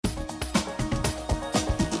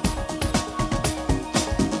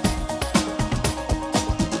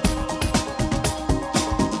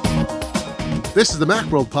This is the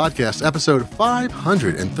Macworld Podcast, episode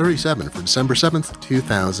 537 for December 7th,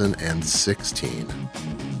 2016.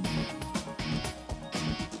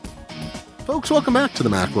 Folks, welcome back to the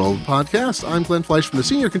Macworld Podcast. I'm Glenn Fleischman, the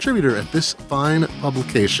senior contributor at this fine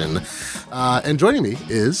publication. And joining me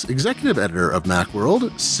is executive editor of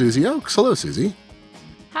Macworld, Susie Oakes. Hello, Susie.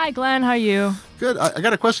 Hi, Glenn. How are you? Good. I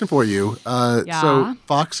got a question for you. So,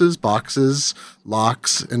 foxes, boxes,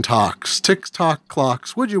 locks, and talks. Tick-tock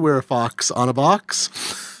clocks. Would you wear a fox on a box?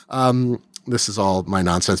 This is all my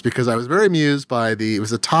nonsense because I was very amused by it was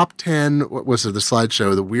the top 10, what was it, the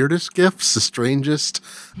slideshow, the weirdest gifts, the strangest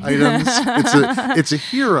items. It's a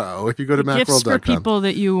hero if you go to macworld.com. Gifts for people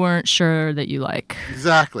that you weren't sure that you like.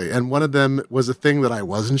 Exactly. And one of them was a thing that I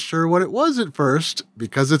wasn't sure what it was at first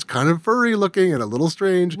because it's kind of furry looking and a little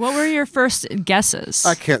strange. What were your first guesses?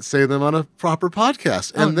 I can't say them on a proper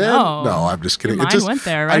podcast. And no, I'm just kidding. Your mind went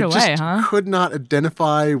there right away, huh? I could not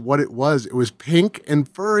identify what it was. It was pink and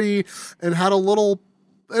furry and had a little.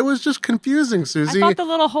 It was just confusing, Susie. I thought the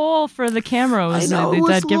little hole for the camera was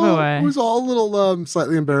that giveaway. It was all a little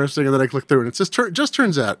slightly embarrassing, and then I clicked through, and it just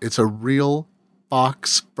turns out it's a real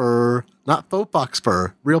fox fur, not faux fox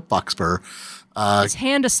fur, real fox fur. It's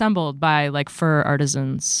hand assembled by fur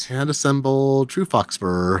artisans. Hand assembled, true fox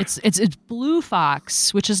fur. It's blue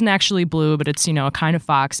fox, which isn't actually blue, but it's a kind of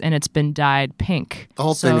fox, and it's been dyed pink. The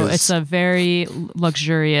whole thing is. It's a very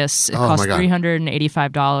luxurious. It costs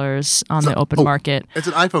 $385 on the open market. It's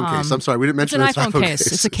an iPhone case. I'm sorry, we didn't mention it's an iPhone case.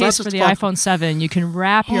 It's a case for the iPhone 7. You can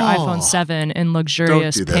wrap your iPhone 7 in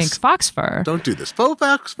luxurious pink fox fur. Don't do this. Faux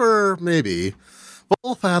fox fur, maybe.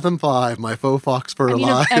 Full Fathom 5, my faux fox fur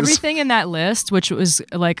lies. Everything in that list, which was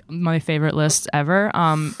my favorite list ever,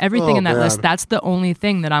 everything in that list, that's the only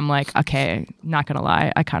thing that I'm okay, not going to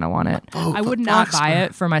lie, I kind of want it. I would not buy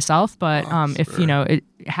it for myself, but if, it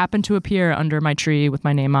happened to appear under my tree with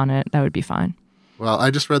my name on it, that would be fine. Well,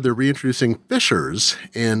 I just read they're reintroducing fishers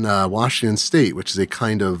in Washington State, which is a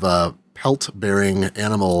kind of pelt-bearing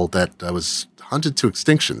animal that was hunted to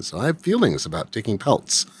extinction. So I have feelings about taking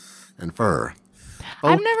pelts and fur.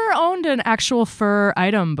 I've never owned an actual fur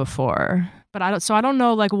item before, but I don't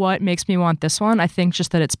know what makes me want this one. I think just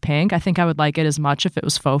that it's pink. I think I would like it as much if it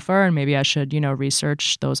was faux fur, and maybe I should,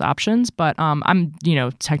 research those options. But I'm,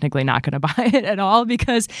 technically not going to buy it at all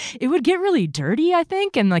because it would get really dirty, I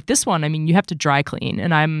think. And this one, you have to dry clean,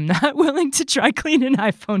 and I'm not willing to dry clean an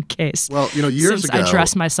iPhone case. Well, years ago, I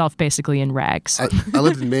dress myself basically in rags. I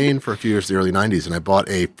lived in Maine for a few years in the early 90s, and I bought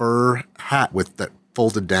a fur hat with that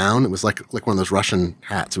folded down. It was like one of those Russian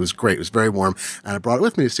hats. It was great. It was very warm. And I brought it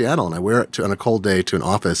with me to Seattle, and I wear it on a cold day to an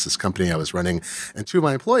office, this company I was running. And two of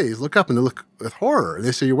my employees look up and they look with horror. And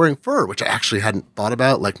they say, "You're wearing fur," which I actually hadn't thought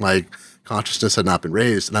about. My consciousness had not been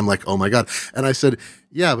raised. And I'm like, "Oh my God." And I said,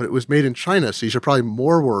 "Yeah, but it was made in China, so you should probably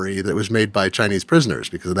more worry that it was made by Chinese prisoners,"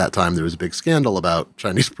 because at that time there was a big scandal about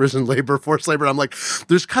Chinese prison labor, forced labor. I'm like,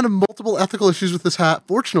 there's kind of multiple ethical issues with this hat.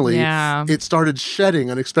 Fortunately, It started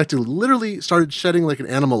shedding unexpectedly, literally started shedding like an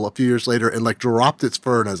animal a few years later and dropped its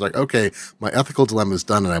fur. And I was like, okay, my ethical dilemma is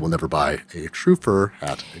done and I will never buy a true fur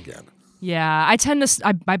hat again. Yeah, I tend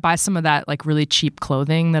to I buy some of that really cheap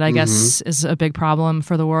clothing that I guess is a big problem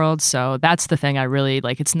for the world. So that's the thing I really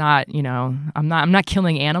like. It's not, I'm not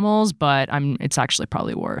killing animals, but it's actually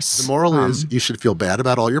probably worse. The moral is you should feel bad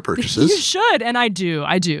about all your purchases. You should, and I do.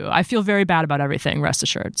 I feel very bad about everything, rest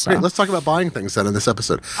assured. So. Great, let's talk about buying things then in this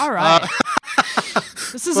episode. All right.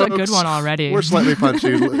 This is folks, a good one already. We're slightly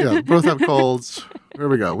punchy. Both have colds. Here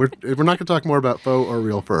we go. We're not going to talk more about faux or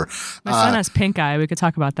real fur. My son has pink eye. We could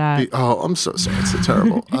talk about that. I'm so sorry. It's so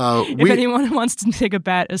terrible. If anyone wants to take a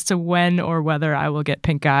bet as to when or whether I will get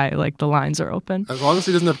pink eye, the lines are open. As long as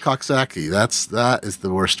he doesn't have Coxsackie, that is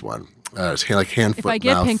the worst one. It's hand, if foot, I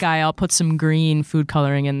get mouth. Pink eye, I'll put some green food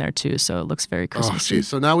coloring in there too, so it looks very Christmassy. Oh, geez.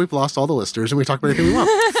 So now we've lost all the listeners, and we talk about anything we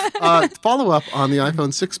want. Follow up on the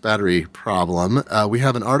iPhone 6 battery problem. We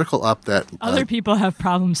have an article up that other people have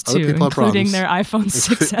problems too, including their iPhone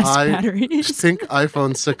 6s batteries. Think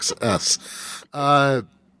iPhone 6s.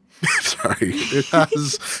 Sorry.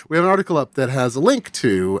 We have an article up that has a link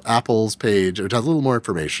to Apple's page, which has a little more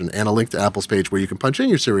information, and a link to Apple's page where you can punch in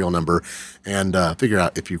your serial number and figure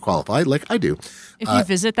out if you qualify, like I do. If you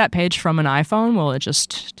visit that page from an iPhone, will it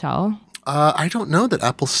just tell? I don't know that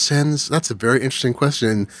Apple sends. That's a very interesting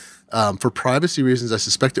question. For privacy reasons, I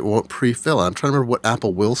suspect it won't pre-fill. I'm trying to remember what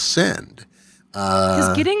Apple will send.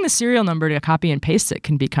 Because getting the serial number to copy and paste it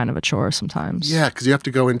can be kind of a chore sometimes. Yeah, because you have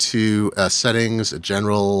to go into settings,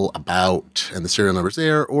 general, about, and the serial number's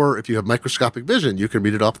there. Or if you have microscopic vision, you can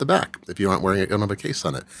read it off the back if you aren't wearing it, don't have a case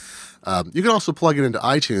on it. You can also plug it into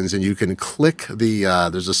iTunes, and you can click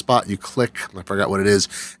there's a spot you click, I forgot what it is,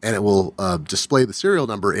 and it will display the serial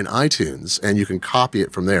number in iTunes, and you can copy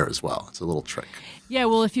it from there as well. It's a little trick. Yeah,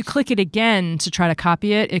 well, if you click it again to try to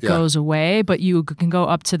copy it, it goes away, but you can go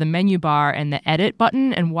up to the menu bar and the edit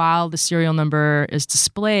button, and while the serial number is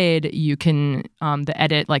displayed, you can, the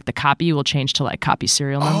edit, like the copy will change to like copy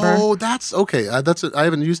serial number. Oh, that's okay. I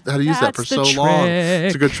haven't used how to use that for so long.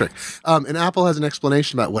 It's a good trick. And Apple has an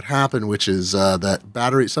explanation about what happened, which is that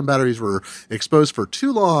some batteries were exposed for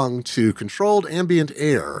too long to controlled ambient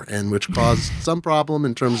air, and which caused some problem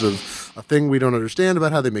in terms of a thing we don't understand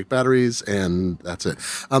about how they make batteries, and that's it.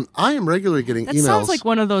 I am regularly getting emails. That sounds like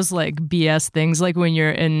one of those like BS things, like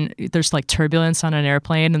when there's like turbulence on an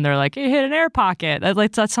airplane and they're like, it hit an air pocket.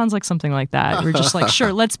 That sounds like something like that. We're just like,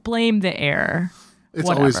 sure, let's blame the air. It's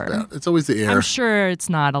Whatever. always bad. It's always the air. I'm sure it's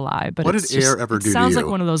not a lie, but what did air ever do to you? Sounds like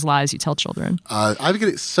one of those lies you tell children. I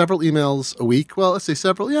get several emails a week. Well, let's say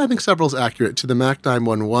several. Yeah, I think several is accurate, to the Mac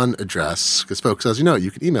 911 address. Because, folks, as you know,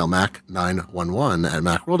 you can email Mac911 at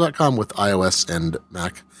macworld.com with iOS and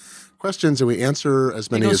Mac questions, and we answer as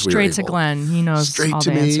many as we are able. Straight to Glenn. He knows straight all to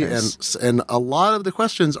the me, answers. and a lot of the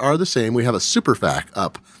questions are the same. We have a super FAQ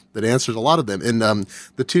up that answers a lot of them. And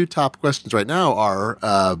the two top questions right now are,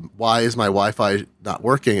 why is my Wi-Fi not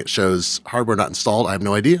working? It shows hardware not installed. I have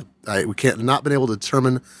no idea. We not been able to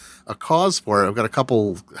determine a cause for it. I've got a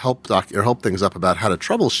couple help things up about how to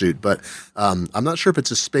troubleshoot, but I'm not sure if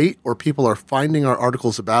it's a spate or people are finding our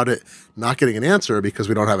articles about it, not getting an answer because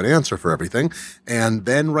we don't have an answer for everything, and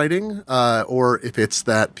then writing, or if it's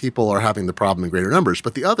that people are having the problem in greater numbers.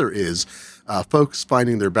 But the other is folks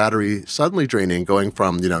finding their battery suddenly draining, going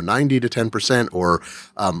from 90 to 10%, or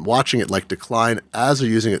watching it like decline as they're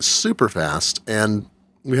using it super fast. And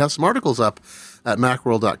we have some articles up at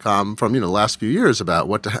macworld.com from the last few years about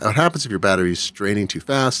what happens if your battery's draining too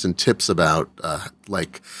fast, and tips about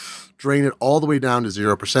like drain it all the way down to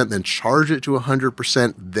 0%, then charge it to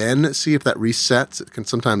 100%, then see if that resets. It can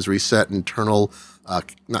sometimes reset internal,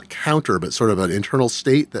 not counter, but sort of an internal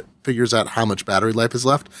state that figures out how much battery life is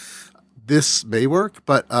left. This may work,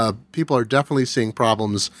 but people are definitely seeing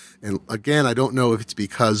problems. And again, I don't know if it's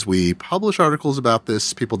because we publish articles about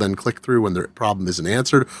this, people then click through when their problem isn't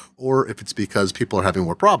answered, or if it's because people are having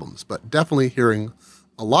more problems. But definitely hearing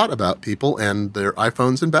a lot about people and their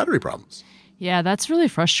iPhones and battery problems. Yeah, that's really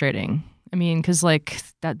frustrating. I mean, because like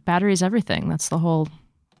that battery is everything. It's the whole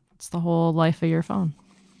life of your phone.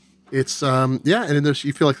 It's, and then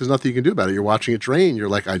you feel like there's nothing you can do about it. You're watching it drain. You're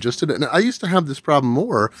like, I just did it. And I used to have this problem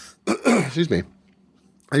more, excuse me.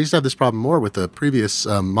 I used to have this problem more with the previous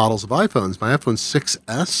models of iPhones. My iPhone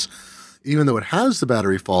 6S, even though it has the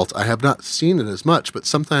battery fault, I have not seen it as much. But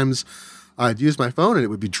sometimes I'd use my phone and it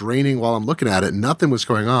would be draining while I'm looking at it. Nothing was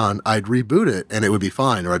going on. I'd reboot it and it would be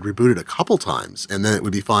fine. Or I'd reboot it a couple times and then it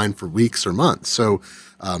would be fine for weeks or months. So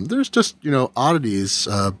there's just, oddities,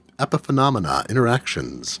 epiphenomena,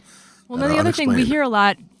 interactions. Well, then the other thing, we hear a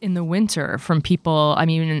lot in the winter from people. I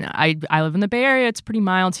mean, I live in the Bay Area. It's pretty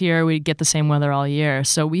mild here. We get the same weather all year.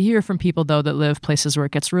 So we hear from people, though, that live places where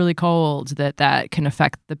it gets really cold, that can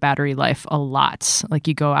affect the battery life a lot. Like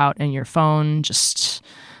you go out and your phone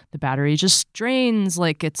the battery just drains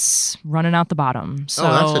like it's running out the bottom. So,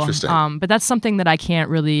 that's interesting. But that's something that I can't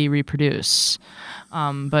really reproduce.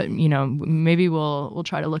 But maybe we'll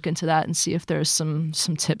try to look into that and see if there's some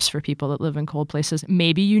tips for people that live in cold places.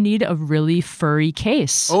 Maybe you need a really furry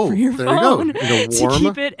case for your phone to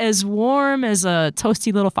keep it as warm as a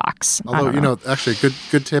toasty little fox. Although actually, a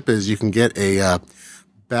good tip is you can get a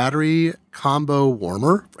battery combo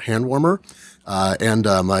warmer, hand warmer. And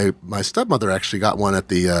my stepmother actually got one at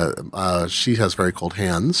she has very cold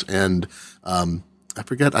hands, and I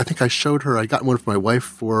forget. I think I showed her. I got one for my wife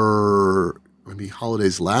for maybe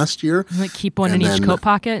holidays last year. Like keep one in each coat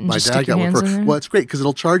pocket and just stick your hands in there? Well, it's great because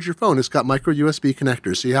it'll charge your phone. It's got micro USB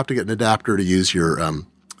connectors, so you have to get an adapter to use your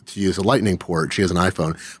to use a lightning port. She has an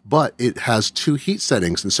iPhone, but it has 2 heat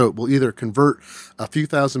settings, and so it will either convert a few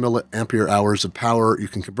thousand milliampere hours of power. You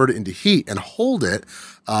can convert it into heat and hold it,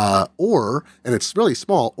 and it's really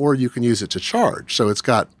small, or you can use it to charge. So it's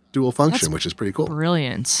got dual function, which is pretty cool.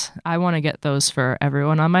 Brilliant. I want to get those for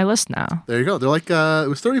everyone on my list now. There you go. They're like, it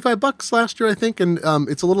was $35 last year, I think, and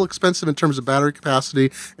it's a little expensive in terms of battery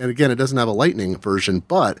capacity. And again, it doesn't have a lightning version,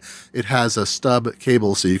 but it has a stub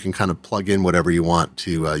cable, so you can kind of plug in whatever you want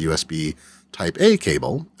to a USB Type A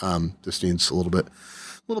cable. Just needs a little bit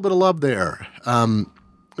of love there.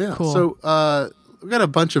 Yeah. Cool. So we've got a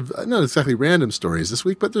bunch of not exactly random stories this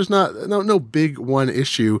week, but there's no big one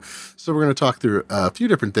issue. So we're going to talk through a few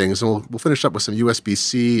different things, and we'll finish up with some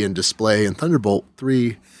USB-C and display and Thunderbolt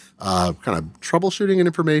 3 kind of troubleshooting and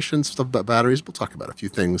information, stuff about batteries. We'll talk about a few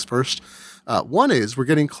things first. One is we're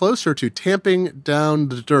getting closer to tamping down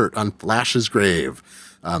the dirt on Flash's grave.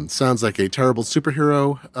 Sounds like a terrible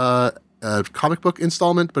superhero comic book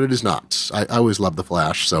installment, but it is not. I always loved the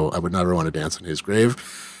Flash, so I would never want to dance on his grave.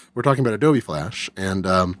 We're talking about Adobe Flash, and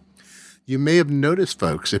you may have noticed,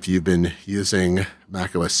 folks, if you've been using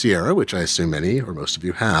macOS Sierra, which I assume many or most of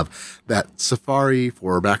you have, that Safari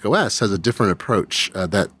for macOS has a different approach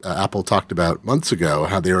that Apple talked about months ago,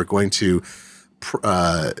 how they are going to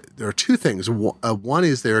there are two things. One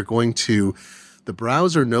is they're going to the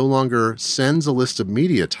browser no longer sends a list of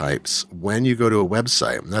media types when you go to a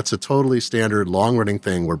website. And that's a totally standard long-running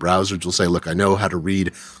thing where browsers will say, look, I know how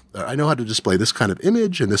to display this kind of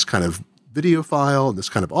image and this kind of video file and this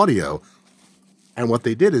kind of audio. And what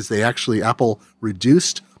they did is Apple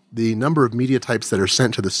reduced the number of media types that are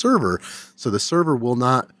sent to the server. So the server will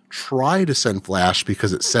not try to send Flash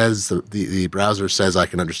because it says the browser says I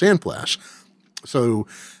can understand Flash. So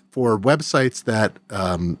for websites that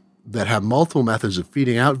have multiple methods of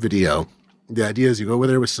feeding out video, the idea is you go over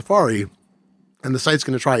there with Safari, and the site's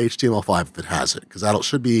going to try HTML5 if it has it, because that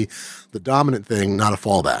should be the dominant thing, not a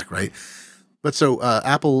fallback, right? But so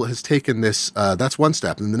Apple has taken this, that's one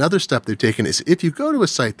step. And another step they've taken is if you go to a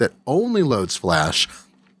site that only loads Flash,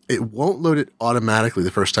 it won't load it automatically the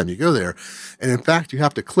first time you go there. And in fact, you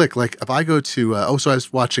have to click, like if I go to, so I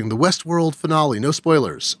was watching the Westworld finale, no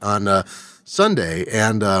spoilers, on Sunday,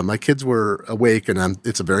 and my kids were awake, and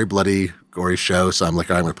it's a very bloody, gory show, so I'm like,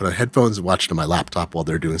 all right, I'm going to put on headphones and watch it on my laptop while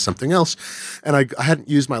they're doing something else. And I hadn't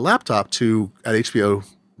used my laptop at HBO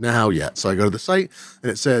Now yet, so I go to the site,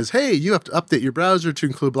 and it says, hey, you have to update your browser to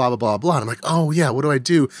include blah, blah, blah, blah. And I'm like, oh, yeah, what do I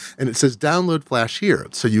do? And it says download Flash here.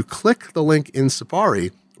 So you click the link in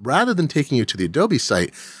Safari. Rather than taking you to the Adobe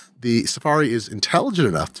site, the Safari is intelligent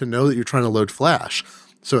enough to know that you're trying to load Flash.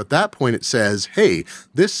 So at that point, it says, hey,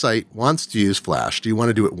 this site wants to use Flash. Do you want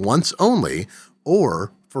to do it once only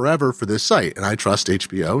or forever for this site? And I trust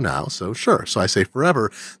HBO Now, so sure. So I say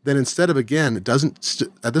forever. Then instead of, again,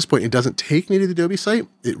 at this point, it doesn't take me to the Adobe site.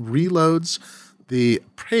 It reloads the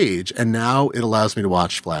page, and now it allows me to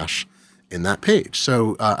watch Flash in that page.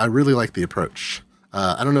 So I really like the approach.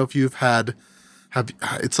 I don't know if you've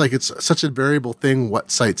it's such a variable thing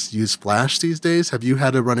what sites use Flash these days. Have you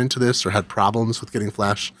had to run into this or had problems with getting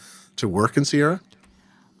Flash to work in Sierra?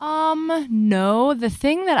 No. The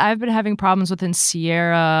thing that I've been having problems with in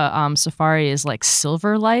Sierra Safari is like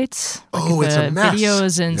Silverlight. Like it's a mess.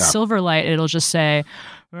 Videos in Silverlight, it'll just say,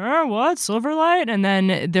 what, Silverlight? And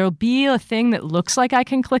then there'll be a thing that looks like I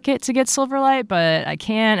can click it to get Silverlight, but I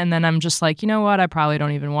can't. And then I'm just like, you know what? I probably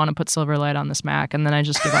don't even want to put Silverlight on this Mac. And then I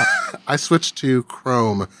just give up. I switched to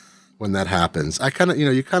Chrome when that happens. I kind of,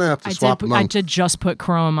 you kind of have to swap them. I did just put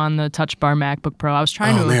Chrome on the Touch Bar MacBook Pro. I was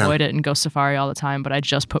trying to avoid it and go Safari all the time, but I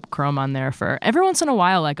just put Chrome on there for every once in a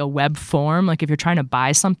while, like a web form. Like if you're trying to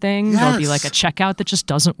buy something, there'll be like a checkout that just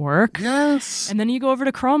doesn't work. Yes. And then you go over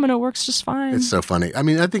to Chrome and it works just fine. It's so funny. I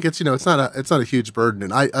mean, I think it's not a huge burden.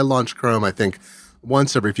 And I launch Chrome, I think,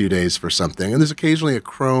 once every few days for something. And there's occasionally a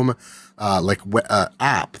Chrome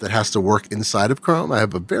app that has to work inside of Chrome. I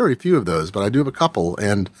have a very few of those, but I do have a couple.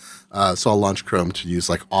 And so I'll launch Chrome to use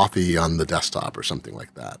like Authy on the desktop or something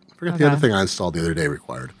like that. I forget the other thing I installed the other day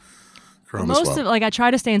required Chrome as well. I try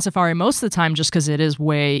to stay in Safari most of the time just because it is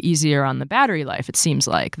way easier on the battery life, it seems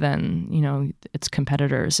like, than, its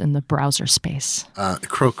competitors in the browser space.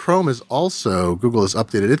 Chrome is also, Google has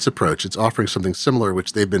updated its approach. It's offering something similar,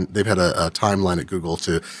 which they've had a timeline at Google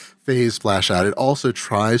to phase Flash out. It also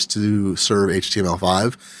tries to serve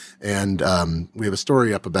HTML5. And we have a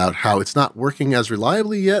story up about how it's not working as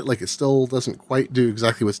reliably yet. Like it still doesn't quite do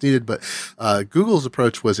exactly what's needed. But Google's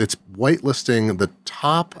approach was it's whitelisting the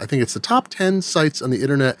top 10 sites on the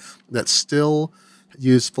internet that still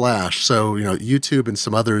use Flash. So, YouTube and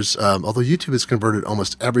some others, although YouTube has converted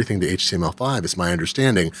almost everything to HTML5, is my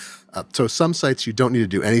understanding. So some sites, you don't need to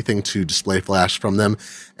do anything to display Flash from them.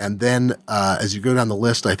 And then as you go down the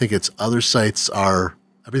list, I think it's other sites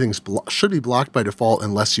everything should be blocked by default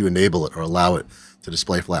unless you enable it or allow it to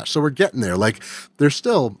display Flash. So we're getting there. Like there's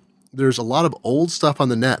a lot of old stuff on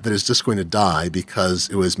the net that is just going to die because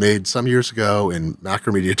it was made some years ago in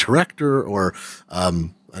Macromedia Director or I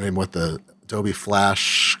don't know what the Adobe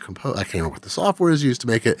Flash Compose. I can't remember what the software is used to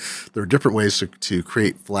make it. There are different ways to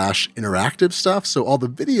create Flash interactive stuff. So all the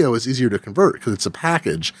video is easier to convert because it's a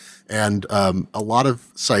package. And a lot of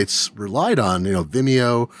sites relied on,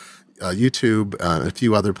 Vimeo, YouTube and a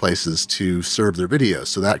few other places to serve their videos.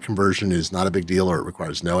 So that conversion is not a big deal, or it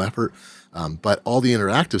requires no effort. But all the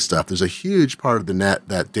interactive stuff, there's a huge part of the net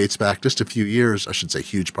that dates back just a few years. I should say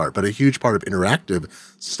huge part, but a huge part of interactive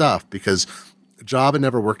stuff, because Java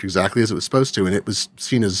never worked exactly as it was supposed to, and it was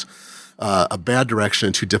seen as a bad direction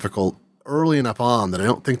and too difficult early enough on that I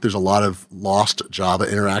don't think there's a lot of lost Java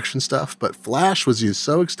interaction stuff. But Flash was used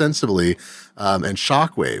so extensively and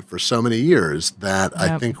Shockwave for so many years that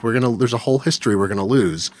I think there's a whole history we're gonna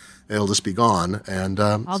lose. It'll just be gone. And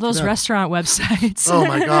all those restaurant websites. Oh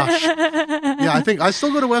my gosh! Yeah, I think I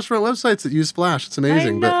still go to restaurant websites that use Flash. It's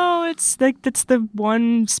amazing. I know, it's like that's the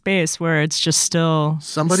one space where it's just still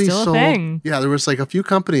a thing. Yeah, there was like a few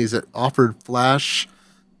companies that offered Flash.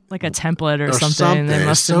 Like a template or something. They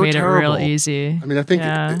must have made it real easy. I mean, I think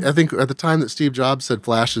at the time that Steve Jobs said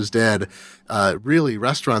Flash is dead, really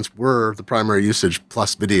restaurants were the primary usage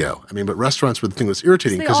plus video. I mean, but restaurants were the thing that was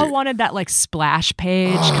irritating. They all wanted that like splash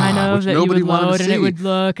page kind of that you would load and it would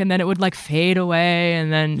look and then it would like fade away.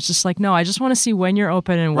 And then it's just like, no, I just want to see when you're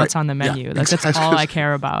open and what's on the menu. Yeah, that's all I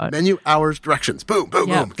care about. Menu, hours, directions. Boom, boom,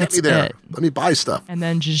 boom. Get me there. Let me buy stuff. And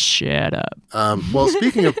then just shut up. Well,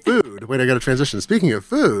 speaking of food, wait, I got to transition. Speaking of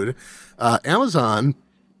food, Amazon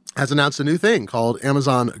has announced a new thing called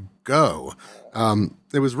Amazon Go.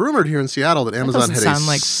 It was rumored here in Seattle that Amazon had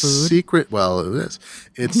a secret. Well, it is.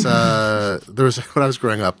 It's there was, when I was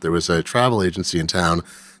growing up, there was a travel agency in town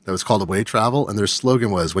that was called Away Travel, and their slogan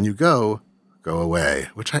was "When you go, go away,"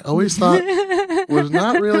 which I always thought was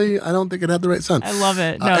not really. I don't think it had the right sound. I love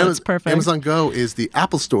it. No, it's perfect. Amazon Go is the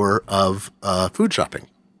Apple Store of food shopping.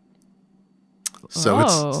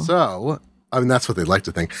 So I mean, that's what they'd like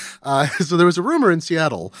to think. So there was a rumor in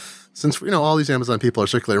Seattle, since all these Amazon people are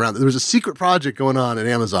circulating around, there was a secret project going on at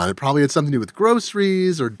Amazon. It probably had something to do with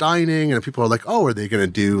groceries or dining, and people are like, oh, are they going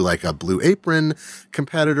to do like a Blue Apron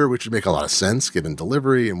competitor, which would make a lot of sense given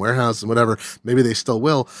delivery and warehouse and whatever. Maybe they still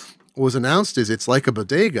will. What was announced is it's like a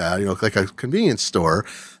bodega, like a convenience store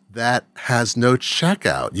that has no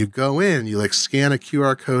checkout. You go in, you like scan a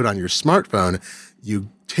QR code on your smartphone, you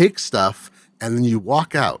take stuff, and then you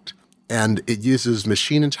walk out. And it uses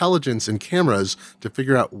machine intelligence and cameras to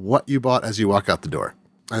figure out what you bought as you walk out the door.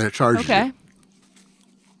 And it charges you.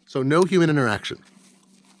 So no human interaction.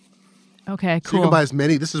 Okay, cool. So you can buy as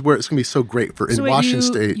many. This is where it's going to be so great for in Washington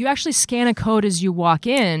State. You actually scan a code as you walk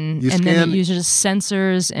in, then it uses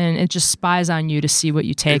sensors, and it just spies on you to see what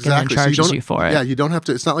you take and then charges you for it. Yeah, you don't have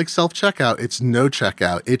to. It's not like self-checkout. It's no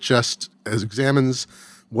checkout. It just examines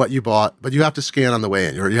what you bought, but you have to scan on the way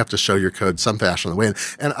in, or you have to show your code some fashion on the way in.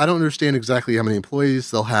 And I don't understand exactly how many employees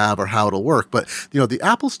they'll have or how it'll work, but the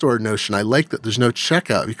Apple Store notion, I like that there's no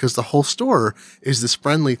checkout because the whole store is this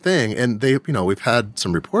friendly thing. And we've had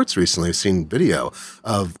some reports recently, I've seen video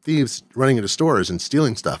of thieves running into stores and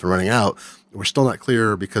stealing stuff and running out. We're still not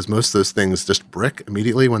clear because most of those things just brick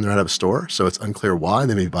immediately when they're out of a store. So it's unclear why.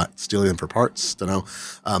 They may be stealing them for parts, don't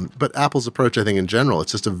know. But Apple's approach, I think in general,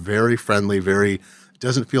 it's just a very friendly,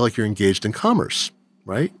 doesn't feel like you're engaged in commerce,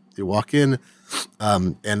 right? You walk in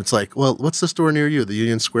and it's like, well, what's the store near you? The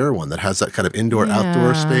Union Square one that has that kind of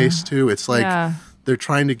indoor-outdoor space too. It's like they're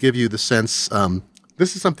trying to give you the sense.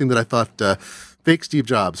 This is something that I thought fake Steve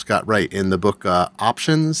Jobs got right in the book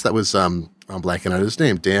Options. That was, I'm blanking out his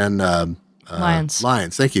name, Dan Lyons.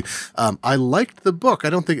 Lyons, thank you. I liked the book. I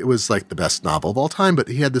don't think it was like the best novel of all time, but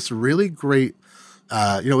he had this really great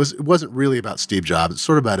it wasn't really about Steve Jobs. It's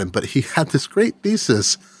sort of about him, but he had this great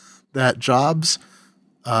thesis that Jobs,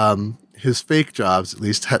 his fake Jobs at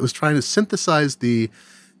least, was trying to synthesize the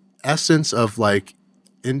essence of like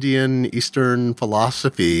Indian Eastern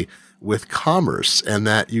philosophy with commerce, and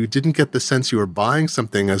that you didn't get the sense you were buying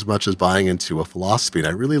something as much as buying into a philosophy. And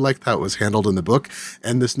I really liked how it was handled in the book.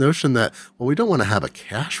 And this notion that, well, we don't want to have a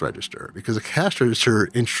cash register because a cash register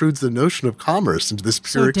intrudes the notion of commerce into this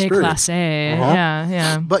pure experience. Déclassé.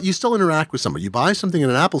 Yeah. But you still interact with someone. You buy something in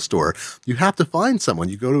an Apple store, you have to find someone.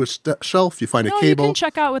 You go to a shelf, you find a cable. You can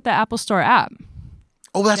check out with the Apple Store app.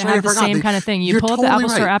 Oh, that's right. I forgot. The same kind of thing. You pull up the Apple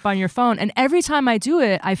Store app on your phone, and every time I do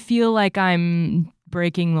it, I feel like I'm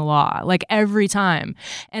breaking the law, like every time.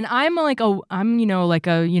 And I'm a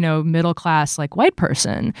middle class like white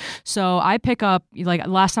person. So I pick up, like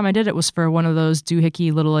last time I did it was for one of those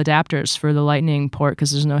doohickey little adapters for the lightning port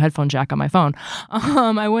because there's no headphone jack on my phone.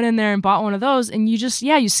 I went in there and bought one of those, and you just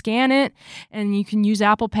you scan it, and you can use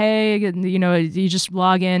Apple Pay. You just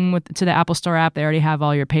log in to the Apple Store app. They already have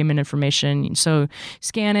all your payment information. So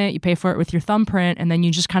scan it, you pay for it with your thumbprint, and then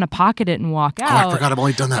you just kind of pocket it and walk out. Oh, I forgot. I've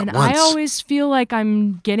only done that once. I always feel like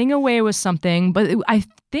I'm getting away with something, but I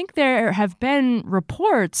think there have been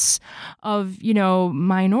reports of,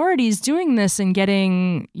 minorities doing this and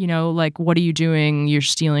getting, like, what are you doing? You're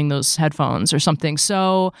stealing those headphones or something.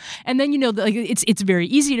 So, and then, like, it's very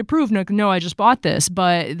easy to prove, no, I just bought this.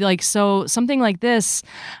 But like, so something like this,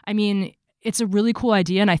 I mean, it's a really cool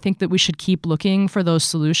idea, and I think that we should keep looking for those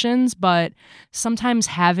solutions. But sometimes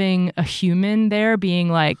having a human there being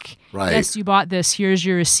like, right. Yes, you bought this, here's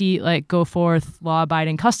your receipt, like, go forth,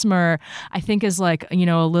 law-abiding customer, I think is like, a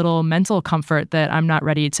little mental comfort that I'm not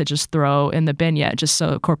ready to just throw in the bin yet, just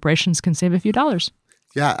so corporations can save a few dollars.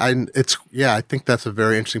 Yeah, I think that's a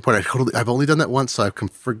very interesting point. I've only done that once, so I've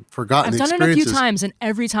forgotten. I've done it a few times, and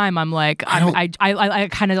every time I'm like, I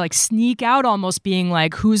kind of like sneak out, almost being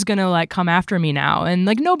like, who's gonna like come after me now? And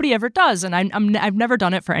like nobody ever does, and I've never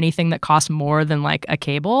done it for anything that costs more than like a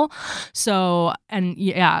cable. So, and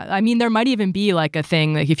yeah, I mean, there might even be like a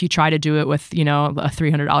thing like if you try to do it with a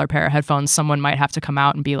 $300 pair of headphones, someone might have to come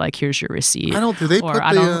out and be like, here's your receipt. I don't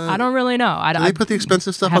don't really know. Do they put the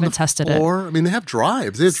expensive stuff on the floor? I mean, they have drives.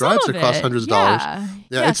 They have drives that cost hundreds of dollars.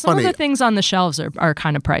 Yeah, it's some funny. of the things on the shelves are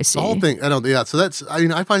kind of pricey. The whole thing, so that's,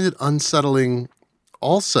 I find it unsettling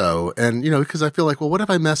also. And, because I feel like, well, what if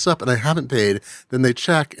I mess up and I haven't paid? Then they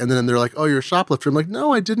check and then they're like, oh, you're a shoplifter. I'm like,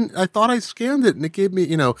 no, I didn't. I thought I scanned it and it gave me,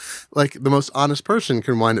 like the most honest person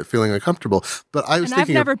can wind up feeling uncomfortable. But I've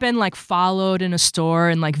never been like followed in a store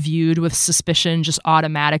and like viewed with suspicion just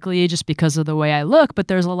automatically just because of the way I look. But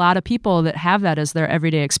there's a lot of people that have that as their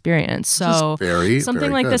everyday experience. So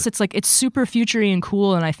something like this, it's like, it's super futury and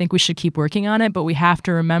cool. And I think we should keep working on it. But we have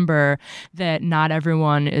to remember that not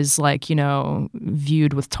everyone is like,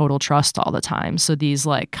 viewed with total trust all the time. So these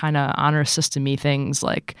like kind of honor system-y things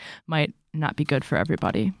like might not be good for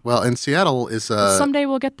everybody. Well, and Seattle is someday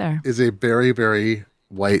we'll get there. Is a very, very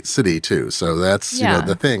white city too. So that's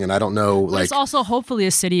the thing. And I don't know, but it's also hopefully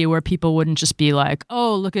a city where people wouldn't just be like,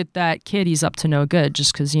 oh, look at that kid, he's up to no good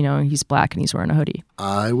just because he's black and he's wearing a hoodie.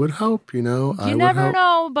 I would hope, you never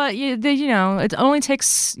know, but it only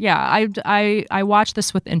takes. I watch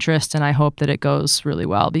this with interest and I hope that it goes really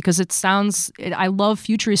well because I love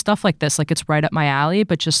futury stuff like this. Like it's right up my alley,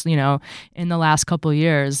 but just in the last couple of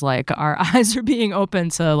years, like our eyes are being open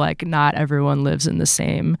to like not everyone lives in the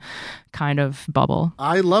same kind of bubble.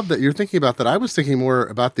 I love that you're thinking about that. I was thinking more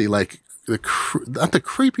about the like not the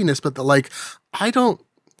creepiness, but the like.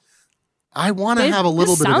 I want to have a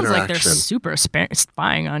little bit of interaction. Sounds like they're super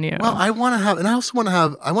spying on you. Well, I want to have, and I also want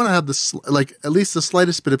to have this like at least the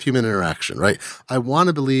slightest bit of human interaction, right? I want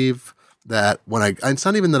to believe that when it's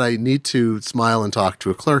not even that I need to smile and talk to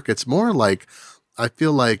a clerk. It's more like I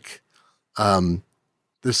feel like.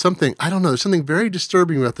 There's something, I don't know, there's something very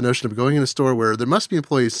disturbing about the notion of going in a store where there must be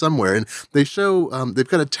employees somewhere. And they show, they've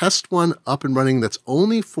got a test one up and running that's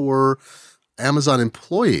only for Amazon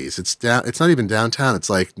employees. It's not even downtown. It's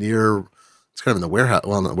like it's kind of in the warehouse,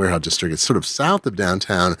 well, not the warehouse district. It's sort of south of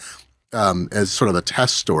downtown as sort of a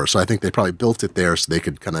test store. So I think they probably built it there so they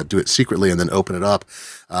could kind of do it secretly and then open it up.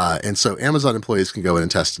 And so Amazon employees can go in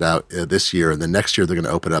and test it out this year. And then next year, they're going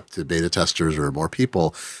to open it up to beta testers or more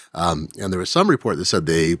people. And there was some report that said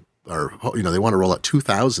they want to roll out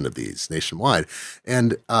 2,000 of these nationwide.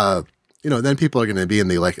 And, then people are going to be in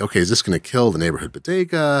the like, okay, is this going to kill the neighborhood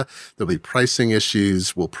bodega? There'll be pricing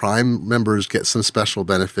issues. Will Prime members get some special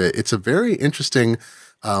benefit? It's a very interesting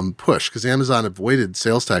push because Amazon avoided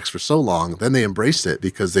sales tax for so long. Then they embraced it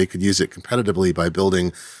because they could use it competitively by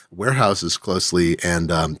building warehouses closely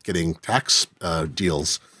and getting tax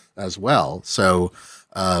deals as well. So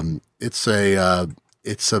it's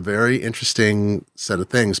a very interesting set of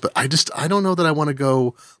things. But I don't know that I want to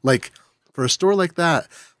go like for a store like that.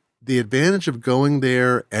 The advantage of going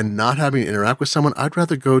there and not having to interact with someone, I'd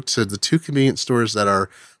rather go to the two convenience stores that are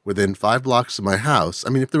within 5 blocks of my house. I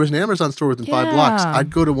mean, if there was an Amazon store within 5 blocks,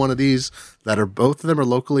 I'd go to one of these that are, both of them are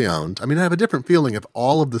locally owned. I mean, I have a different feeling if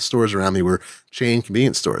all of the stores around me were chain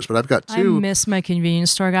convenience stores, but I've got two. I miss my convenience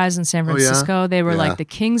store guys in San Francisco. Oh, yeah? They were like the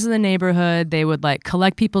kings of the neighborhood. They would like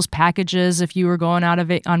collect people's packages if you were going out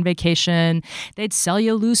on vacation. They'd sell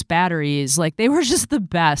you loose batteries. Like they were just the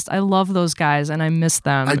best. I love those guys and I miss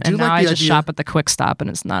them. And now I just shop at the Quick Stop and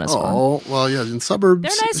it's not as fun. Oh, well, yeah, in suburbs.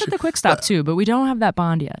 They're nice at the Quick Stop too, but we don't have that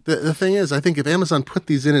bond yet. The thing is, I think if Amazon put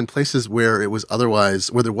these in places where it was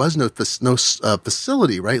otherwise, where there was no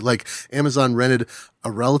facility, right? Like Amazon rented a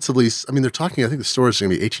relatively, I mean, they're talking, I think the store is going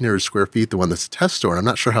to be 1,800 square feet, the one that's a test store. And I'm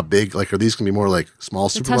not sure how big, like, are these going to be more like small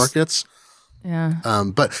supermarkets?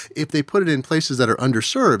 But if they put it in places that are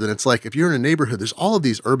underserved, and it's like if you're in a neighborhood, there's all of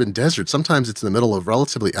these urban deserts. Sometimes it's in the middle of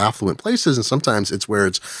relatively affluent places, and sometimes it's where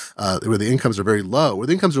where the incomes are very low. Where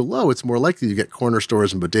the incomes are low, it's more likely you get corner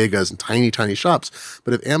stores and bodegas and tiny, tiny shops.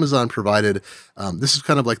 But if Amazon provided, this is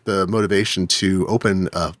kind of like the motivation to open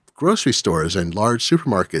grocery stores and large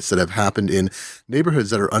supermarkets that have happened in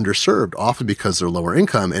neighborhoods that are underserved, often because they're lower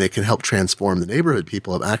income, and it can help transform the neighborhood.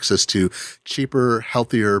 People have access to cheaper,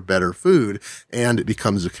 healthier, better food, and it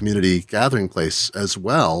becomes a community gathering place as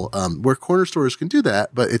well, where corner stores can do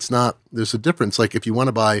that, but it's not, there's a difference. Like if you want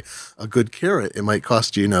to buy a good carrot, it might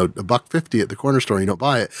cost you, $1.50 at the corner store and you don't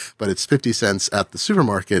buy it, but it's 50 cents at the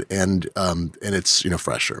supermarket and it's,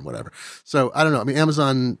 fresher and whatever. So I don't know. I mean,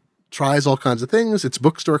 Amazon tries all kinds of things. It's a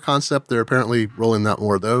bookstore concept. They're apparently rolling out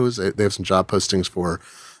more of those. They have some job postings for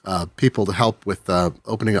people to help with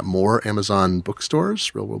opening up more Amazon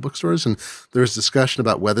bookstores, real world bookstores. And there's discussion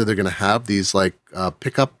about whether they're going to have these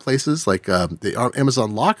pickup places. The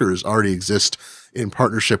Amazon lockers already exist in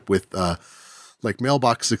partnership with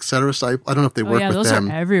mailboxes, et cetera. So I don't know if they work with those them.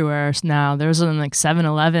 Are everywhere now. There's in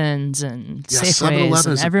 7-Elevens and Safeways,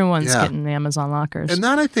 and everyone's getting the Amazon lockers. And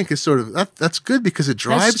that I think is sort of that's good because it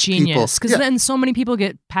drives that's genius. people. Because then so many people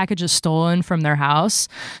get packages stolen from their house.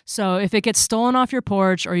 So if it gets stolen off your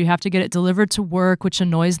porch, or you have to get it delivered to work, which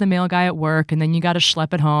annoys the mail guy at work, and then you got to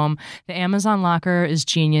schlep it home, the Amazon locker is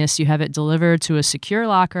genius. You have it delivered to a secure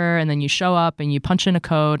locker, and then you show up and you punch in a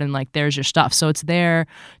code, and there's your stuff. So it's there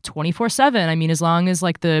 24/7. I mean, as long as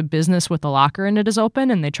the business with the locker in it is open,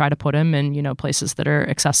 and they try to put them in places that are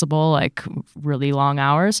accessible, really long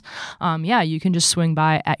hours, you can just swing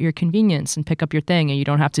by at your convenience and pick up your thing, and you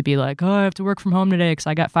don't have to be like, oh, I have to work from home today because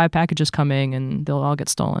I got 5 packages coming and they'll all get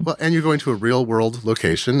stolen. Well, and you're going to a real world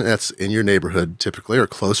location that's in your neighborhood typically, or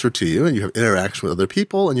closer to you, and you have interaction with other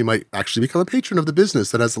people, and you might actually become a patron of the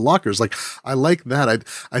business that has the lockers. I like that.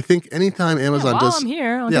 I think anytime Amazon while I'm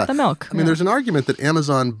here, I'll get the milk. I mean, there's an argument that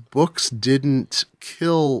Amazon books didn't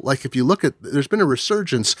kill, if you look at, there's been a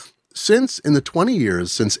resurgence in the 20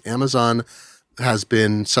 years since Amazon has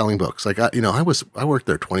been selling books. I worked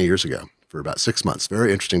there 20 years ago for about 6 months.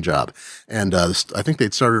 Very interesting job. And I think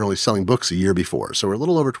they'd started only selling books a year before. So we're a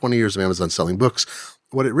little over 20 years of Amazon selling books.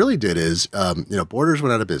 What it really did is, Borders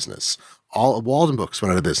went out of business. All Walden Books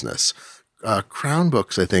went out of business. Crown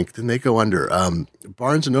Books, I think, didn't they go under?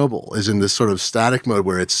 Barnes & Noble is in this sort of static mode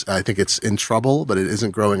where I think it's in trouble, but it isn't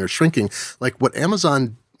growing or shrinking. What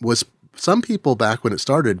Amazon was, some people back when it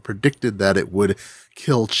started predicted that it would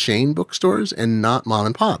kill chain bookstores and not mom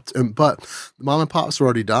and pops. But mom and pops were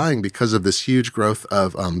already dying because of this huge growth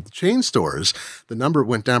of chain stores. The number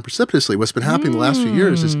went down precipitously. What's been happening the last few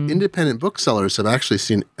years is independent booksellers have actually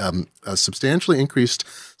seen a substantially increased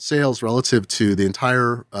sales relative to the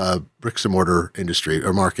entire bricks and mortar industry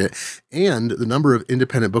or market. And the number of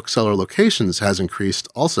independent bookseller locations has increased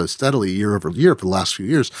also steadily year over year for the last few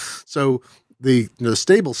years. So the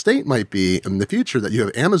stable state might be in the future that you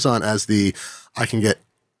have Amazon as I can get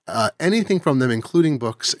anything from them, including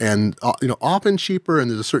books, and often cheaper, and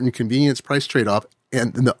there's a certain convenience price trade-off.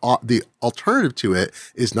 And the alternative to it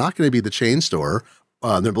is not going to be the chain store.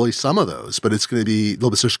 There will be some of those, but it's going to be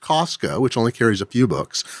there's Costco, which only carries a few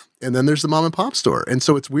books, and then there's the mom and pop store. And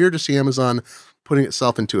so it's weird to see Amazon putting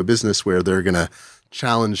itself into a business where they're going to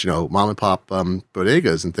challenge mom and pop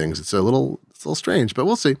bodegas and things. It's a little strange, but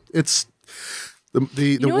we'll see. It's what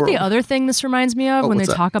the other thing this reminds me of when they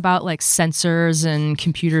talk about sensors and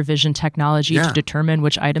computer vision technology to determine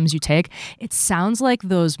which items you take? It sounds like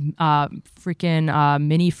those freaking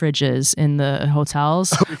mini fridges in the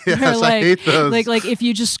hotels. Oh, yes, I hate those. Like if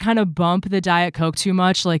you just kind of bump the Diet Coke too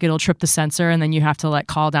much, it'll trip the sensor, and then you have to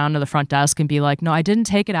call down to the front desk and be like, no, I didn't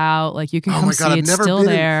take it out. You can come see it's still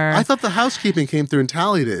there. I thought the housekeeping came through and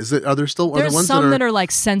tallied it. Are there still There's ones some that are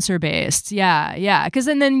sensor based? Yeah. Because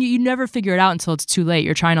then you never figure it out until it's too late.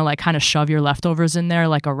 You're trying to kind of shove your leftovers in there,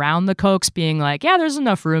 around the Cokes, being there's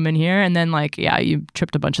enough room in here, and then you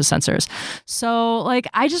tripped a bunch of sensors. So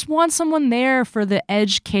I just want someone there for the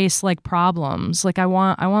edge case problems. I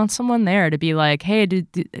want someone there to be hey, do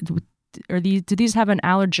these have an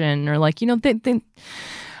allergen, or they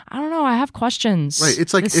I don't know. I have questions. Right.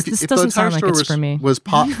 It's like this if doesn't the entire sound like store it's for me. was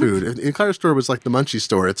pot food, if the entire store was like the Munchie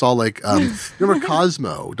store. It's all remember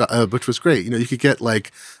Cosmo, which was great. You could get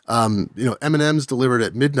M&Ms delivered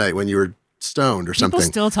at midnight when you were stoned or People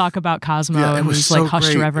something. still talk about Cosmo Yeah, it in was these so like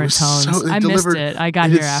hushed great. reverent tones. I missed it. I got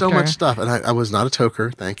It here did after. so much stuff, and I was not a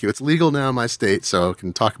toker. Thank you. It's legal now in my state, so I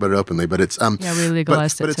can talk about it openly. But it's Yeah, we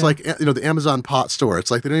legalized it but it's too. like the Amazon pot store.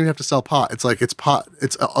 It's like they don't even have to sell pot. It's like it's pot.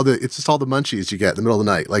 It's just all the munchies you get in the middle of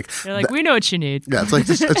the night. Like They're like, we know what you need. yeah, it's like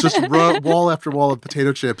it's just wall after wall of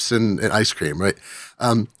potato chips and ice cream, right?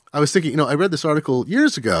 I was thinking, I read this article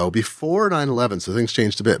years ago before 9/11, so things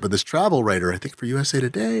changed a bit. But this travel writer, I think for USA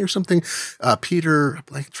Today or something, Peter,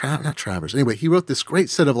 not Travers. Anyway, he wrote this great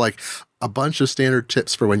set of like a bunch of standard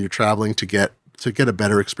tips for when you're traveling to get a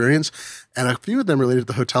better experience. And a few of them related to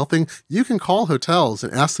the hotel thing. You can call hotels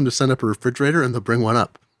and ask them to send up a refrigerator, and they'll bring one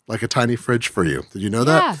up. Like a tiny fridge for you. Did you know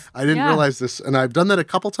that? I didn't realize this. And I've done that a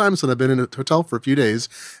couple times when I've been in a hotel for a few days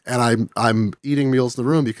and I'm eating meals in the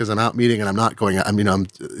room because I'm out meeting and I'm not going out. I'm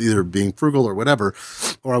either being frugal or whatever,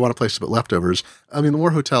 or I want a place to put leftovers. The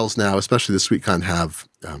more hotels now, especially the suite kind, have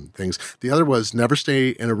things. The other was never stay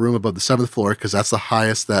in a room above the 7th floor because that's the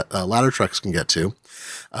highest that ladder trucks can get to.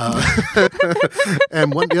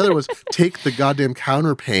 And the other was take the goddamn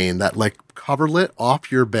counter pane, that like coverlet,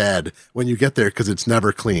 off your bed when you get there because it's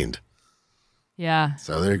never cleaned. Yeah.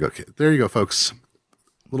 So there you go. There you go, folks.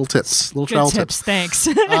 Little tips, little Good travel tips. Thanks.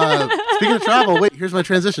 Speaking of travel, wait, here's my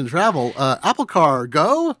transition. Travel. Apple Car,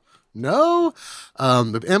 go? No.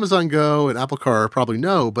 Amazon Go and Apple Car probably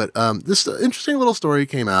no, but this interesting little story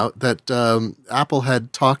came out that Apple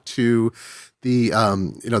had talked to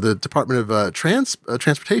the Department of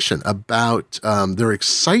Transportation about their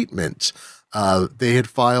excitement. They had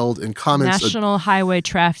filed in comments. National Highway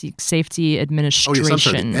Traffic Safety Administration. Oh, yes, I'm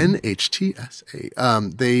sorry.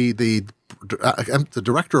 NHTSA. The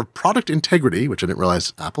director of product integrity, which I didn't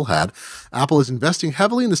realize Apple had. Apple is investing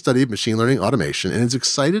heavily in the study of machine learning automation and is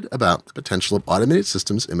excited about the potential of automated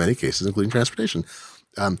systems in many cases, including transportation.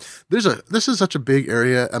 This is such a big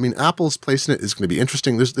area. Apple's place in it is going to be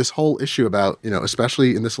interesting. There's this whole issue about,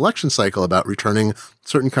 especially in this election cycle, about returning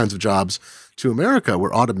certain kinds of jobs to America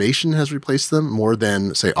where automation has replaced them more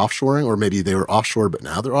than, say, offshoring, or maybe they were offshore, but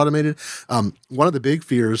now they're automated. One of the big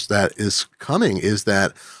fears that is coming is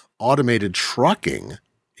that automated trucking,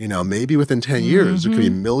 maybe within 10 years, there could be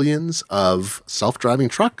millions of self-driving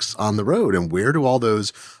trucks on the road. And where do all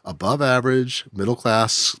those above average, middle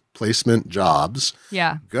class placement jobs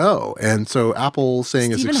go? And so Apple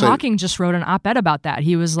saying Stephen Hawking just wrote an op-ed about that.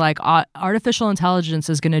 He was like, artificial intelligence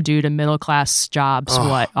is going to do to middle class jobs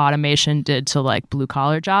what automation did to like blue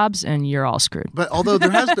collar jobs, and you're all screwed. But although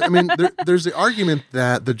there has been, there's the argument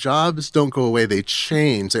that the jobs don't go away; they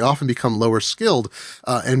change. They often become lower skilled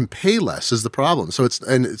and pay less is the problem. So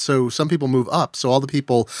so some people move up. So all the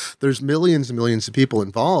people, there's millions and millions of people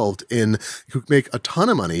involved who make a ton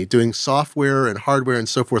of money doing software and hardware and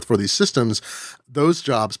so forth for these systems. Those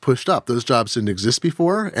jobs pushed up. Those jobs didn't exist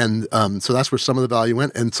before. And so that's where some of the value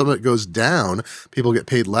went. And some of it goes down. People get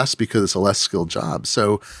paid less because it's a less skilled job.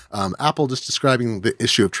 So Apple just describing the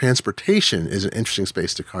issue of transportation is an interesting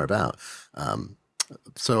space to carve out.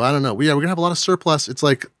 So I don't know. We're going to have a lot of surplus. It's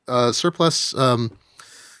like surplus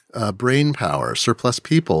brain power, surplus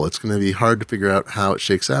people. It's going to be hard to figure out how it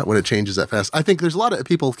shakes out when it changes that fast. I think there's a lot of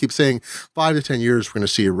people keep saying 5 to 10 years, we're going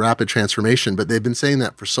to see a rapid transformation, but they've been saying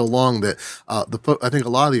that for so long that I think a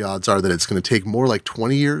lot of the odds are that it's going to take more like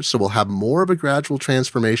 20 years. So we'll have more of a gradual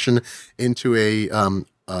transformation into a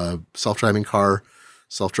self-driving car,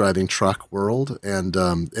 self-driving truck world. And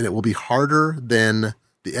it will be harder than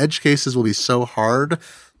the edge cases will be so hard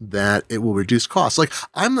that it will reduce costs. Like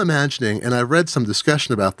I'm imagining, and I read some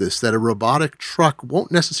discussion about this, that a robotic truck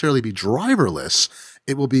won't necessarily be driverless.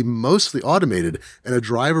 It will be mostly automated, and a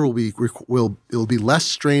driver will be less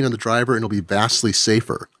strain on the driver, and it'll be vastly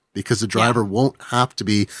safer because the driver won't have to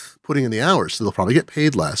be putting in the hours. So they'll probably get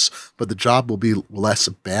paid less, but the job will be less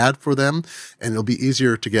bad for them, and it'll be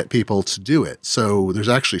easier to get people to do it. So there's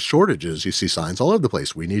actually shortages. You see signs all over the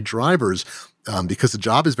place. We need drivers because the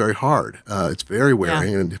job is very hard. It's very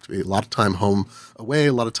wearing, and a lot of time home away,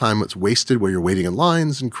 a lot of time it's wasted where you're waiting in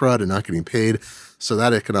lines and crud and not getting paid. So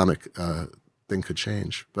that economic thing could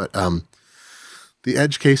change. But the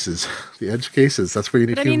edge cases, that's where you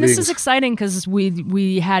need human beings. This is exciting because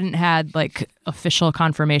we hadn't had like official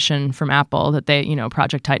confirmation from Apple that they,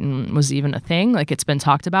 Project Titan was even a thing. Like it's been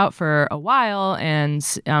talked about for a while, and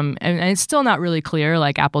it's still not really clear.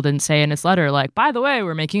 Like Apple didn't say in its letter, like, by the way,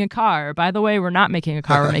 we're making a car. By the way, we're not making a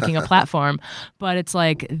car. We're making a platform. But it's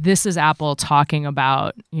like, this is Apple talking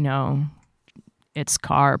about, its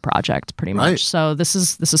car project pretty much. Right. So this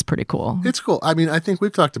is pretty cool. It's cool. I think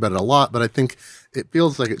we've talked about it a lot, but I think it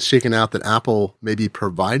feels like it's shaken out that Apple may be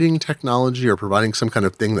providing technology or providing some kind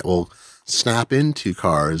of thing that will snap into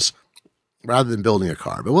cars rather than building a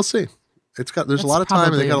car. But we'll see. There's a lot of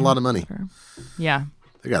time and they got a lot of money. Yeah.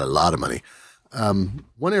 They got a lot of money.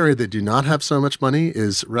 One area they do not have so much money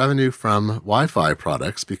is revenue from Wi-Fi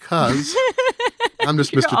products because I'm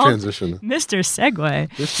just Mr. Transition. Mr. Segue.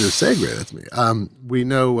 Mr. Segue, that's me. We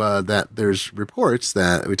know that there's reports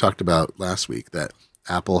that we talked about last week that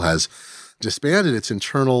Apple has disbanded its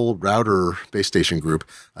internal router base station group,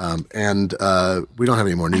 and we don't have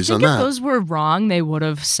any more news on that. If those were wrong, they would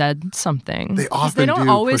have said something. They often don't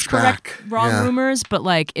do always push correct back. wrong rumors, but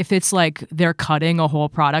like if it's like they're cutting a whole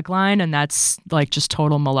product line and that's like just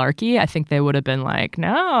total malarkey, I think they would have been like,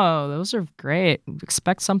 no, those are great.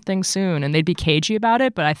 Expect something soon, and they'd be cagey about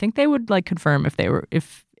it. But I think they would like confirm if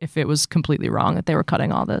it was completely wrong that they were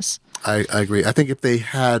cutting all this. I agree. I think if they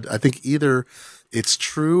had, either it's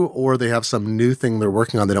true or they have some new thing they're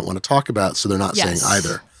working on they don't want to talk about, so they're not saying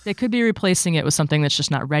either. They could be replacing it with something that's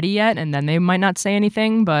just not ready yet, and then they might not say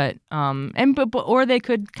anything, but or they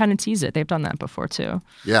could kind of tease it. They've done that before too.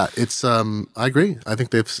 Yeah, it's I agree. I think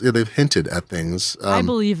they've hinted at things. I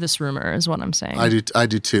believe this rumor is what I'm saying. I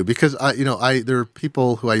do too, because there are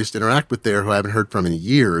people who I used to interact with there who I haven't heard from in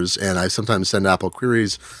years, and I sometimes send Apple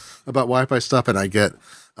queries about Wi-Fi stuff, and I get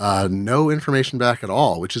no information back at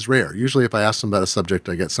all, which is rare. Usually if I ask them about a subject,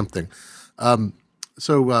 I get something.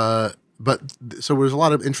 So there's a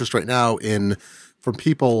lot of interest right now from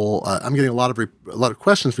people. I'm getting a lot of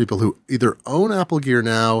questions from people who either own Apple Gear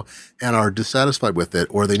now and are dissatisfied with it,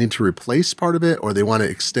 or they need to replace part of it, or they want to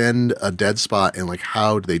extend a dead spot, and like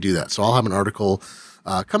how do they do that? So I'll have an article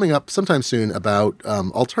coming up sometime soon about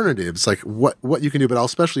alternatives, like what you can do, but I'll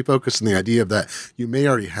especially focus on the idea of that you may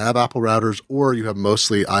already have Apple routers or you have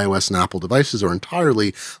mostly iOS and Apple devices, or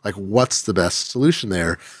entirely, like what's the best solution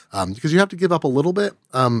there, because you have to give up a little bit,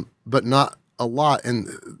 but not a lot. And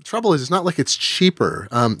the trouble is, it's not like it's cheaper.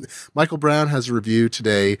 Michael Brown has a review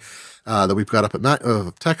today that we've got up at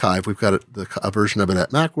TechHive. We've got a version of it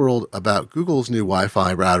at Macworld about Google's new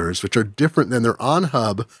Wi-Fi routers, which are different than their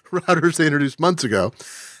on-hub routers they introduced months ago.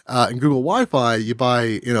 In Google Wi-Fi, you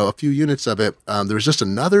buy a few units of it. There's just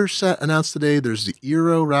another set announced today. There's the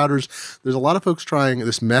Eero routers. There's a lot of folks trying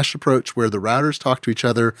this mesh approach where the routers talk to each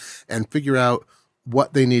other and figure out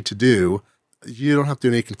what they need to do. You don't have to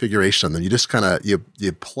do any configuration on them. You just kind of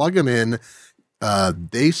you plug them in.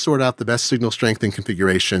 They sort out the best signal strength and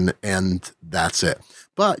configuration, and that's it.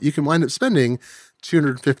 But you can wind up spending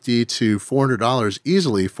 $250 to $400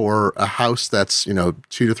 easily for a house that's 2,000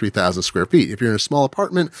 to 3,000 square feet. If you're in a small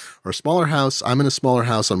apartment or a smaller house, I'm in a smaller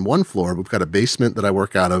house on one floor. We've got a basement that I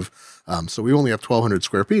work out of, so we only have 1,200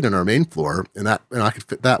 square feet on our main floor, and I could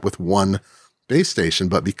fit that with one base station.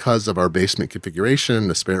 But because of our basement configuration,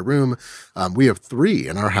 a spare room, we have 3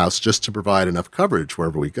 in our house just to provide enough coverage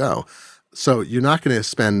wherever we go. So you're not going to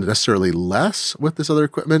spend necessarily less with this other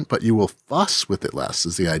equipment, but you will fuss with it less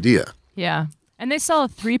is the idea. Yeah. And they sell a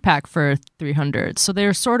 3-pack for $300. So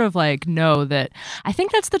they're sort of like, know that I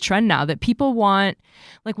think that's the trend now, that people want,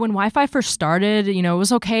 like when Wi-Fi first started, it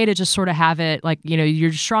was okay to just sort of have it like,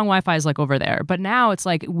 your strong Wi-Fi is like over there. But now it's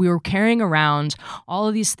like we're carrying around all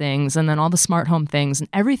of these things and then all the smart home things, and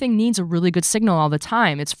everything needs a really good signal all the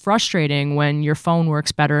time. It's frustrating when your phone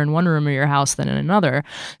works better in one room of your house than in another.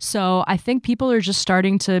 So I think people are just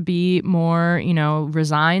starting to be more,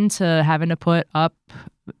 resigned to having to put up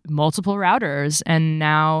multiple routers, and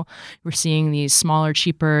now we're seeing these smaller,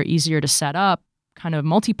 cheaper, easier to set up kind of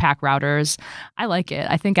multi-pack routers. I like it.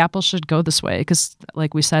 I think Apple should go this way because,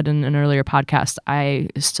 like we said in an earlier podcast, I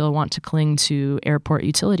still want to cling to airport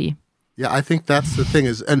utility. Yeah, I think that's the thing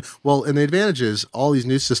and the advantage is all these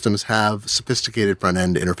new systems have sophisticated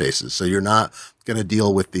front-end interfaces. So you're not going to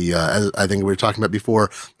deal with the, as I think we were talking about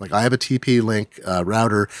before, like I have a TP-Link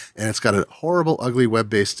router, and it's got a horrible, ugly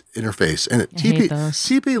web-based interface. And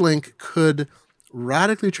TP-Link could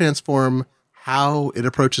radically transform how it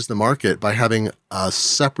approaches the market by having a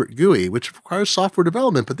separate GUI, which requires software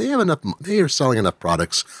development, but they are selling enough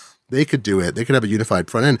products. They could do it. They could have a unified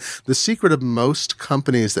front end. The secret of most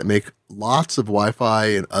companies that make lots of Wi-Fi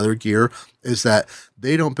and other gear is that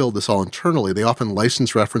they don't build this all internally. They often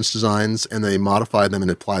license reference designs and they modify them and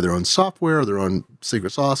apply their own software or their own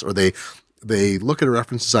secret sauce, or they look at a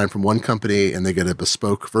reference design from one company and they get a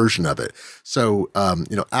bespoke version of it. So,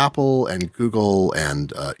 Apple and Google and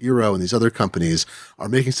Eero and these other companies are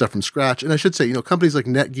making stuff from scratch. And I should say, companies like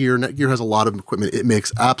Netgear has a lot of equipment. It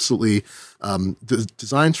makes absolutely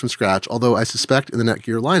designs from scratch, although I suspect in the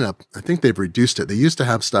Netgear lineup, I think they've reduced it. They used to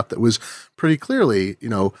have stuff that was pretty clearly,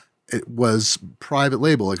 it was private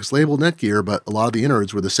label, like it's labeled Netgear, but a lot of the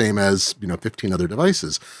innards were the same as 15 other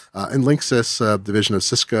devices. And Linksys, division of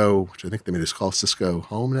Cisco, which I think they made us call Cisco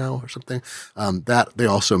Home now or something, that they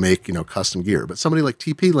also make custom gear. But somebody like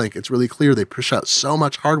TP-Link, it's really clear they push out so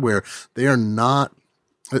much hardware. They are not.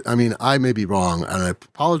 I mean, I may be wrong, and I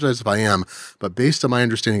apologize if I am, but based on my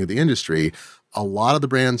understanding of the industry, a lot of the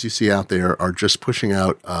brands you see out there are just pushing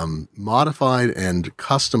out modified and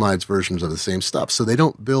customized versions of the same stuff. So they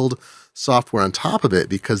don't build software on top of it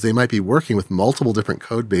because they might be working with multiple different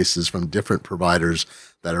code bases from different providers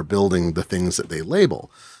that are building the things that they label.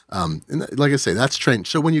 And like I say, that's strange.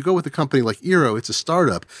 So when you go with a company like Eero, it's a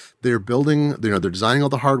startup. They're building, they're designing all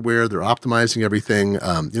the hardware. They're optimizing everything.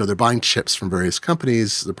 They're buying chips from various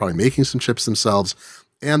companies. They're probably making some chips themselves,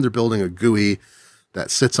 and they're building a GUI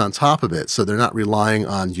that sits on top of it. So they're not relying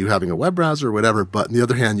on you having a web browser or whatever. But on the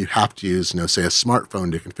other hand, you have to use, say, a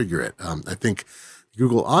smartphone to configure it. I think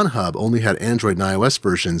Google OnHub only had Android and iOS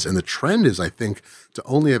versions, and the trend is, I think, to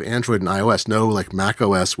only have Android and iOS, no like Mac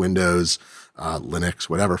OS, Windows, Linux,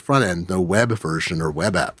 whatever front end, no web version or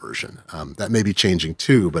web app version. That may be changing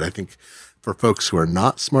too, but I think for folks who are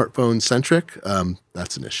not smartphone centric,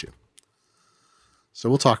 that's an issue. So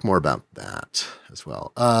we'll talk more about that as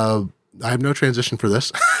well. I have no transition for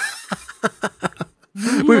this.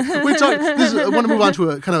 I want to move on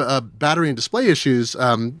to a kind of battery and display issues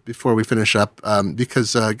before we finish up,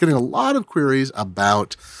 because getting a lot of queries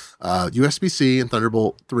about USB-C and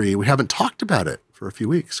Thunderbolt 3. We haven't talked about it for a few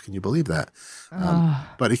weeks. Can you believe that?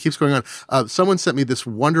 But it keeps going on. Someone sent me this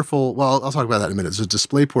wonderful, well, I'll talk about that in a minute. It's a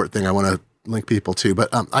DisplayPort thing I want to link people to, but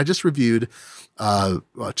I just reviewed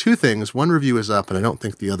two things. One review is up, and I don't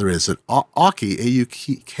think the other is. Aukey,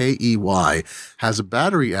 A-U-K-E-Y, has a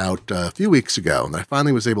battery out a few weeks ago, and I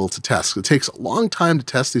finally was able to test. It takes a long time to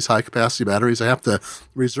test these high-capacity batteries. I have to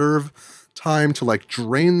reserve time to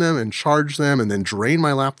drain them and charge them and then drain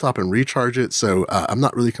my laptop and recharge it. So I'm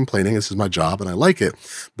not really complaining. This is my job and I like it.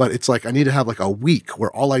 But it's I need to have a week where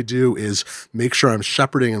all I do is make sure I'm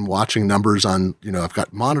shepherding and watching numbers on, I've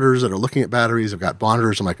got monitors that are looking at batteries. I've got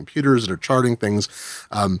monitors on my computers that are charting things.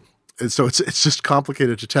 And so it's just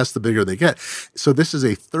complicated to test the bigger they get. So this is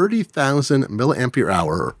a 30,000 milliampere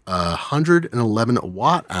hour, 111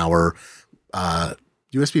 watt hour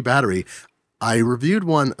USB battery. I reviewed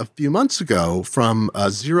one a few months ago from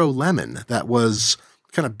Zero Lemon that was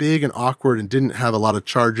kind of big and awkward and didn't have a lot of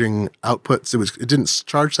charging outputs. It didn't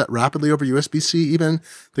charge that rapidly over USB-C even.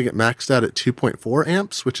 I think it maxed out at 2.4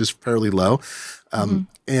 amps, which is fairly low.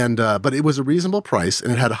 But it was a reasonable price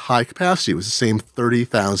and it had a high capacity. It was the same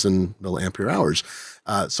 30,000 milliampere hours.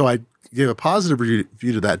 So I gave a positive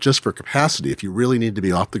review to that just for capacity. If you really need to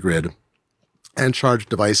be off the grid and charge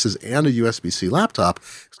devices and a USB-C laptop,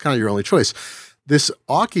 it's kind of your only choice. This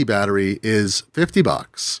Aukey battery is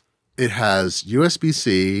 $50. It has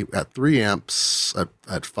USB-C at 3 amps at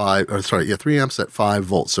 3 amps at 5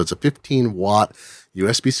 volts. So it's a 15 watt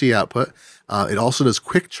USB-C output. It also does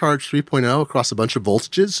quick charge 3.0 across a bunch of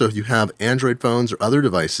voltages. So if you have Android phones or other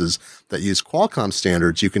devices that use Qualcomm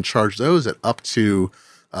standards, you can charge those at up to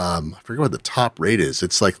I forget what the top rate is.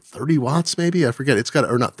 It's 30 watts, maybe. I forget.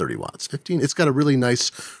 Or not 30 watts, 15. It's got a really nice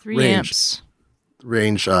 3 amps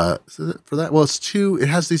range for that. Well, it's 2. It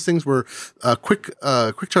has these things where quick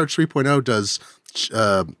charge 3.0 does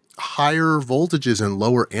higher voltages and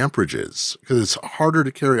lower amperages because it's harder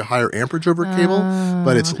to carry a higher amperage over a cable,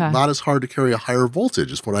 but it's not as hard to carry a higher voltage,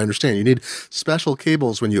 is what I understand. You need special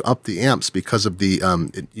cables when you up the amps because of the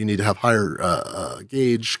you need to have higher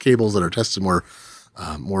gauge cables that are tested more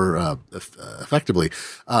effectively.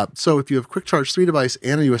 So if you have quick charge 3 device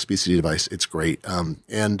and a USB-C device, it's great. And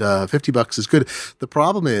 $50 is good. The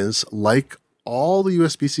problem is, like all the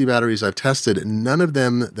USB-C batteries I've tested, none of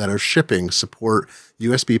them that are shipping support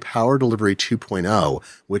USB Power Delivery 2.0,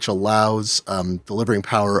 which allows delivering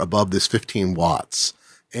power above this 15 watts.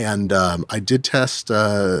 And I did test,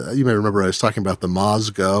 you may remember I was talking about the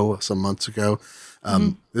Moz Go some months ago.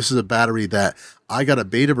 This is a battery that I got a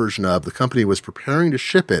beta version of. The company was preparing to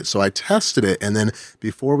ship it, so I tested it. And then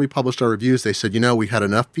before we published our reviews, they said, we had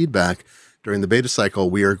enough feedback during the beta cycle.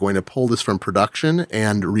 We are going to pull this from production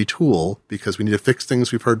and retool because we need to fix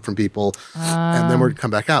things we've heard from people. And then we're going to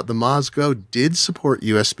come back out. The Moz Go did support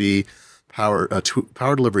USB Power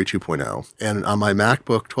Delivery 2.0. And on my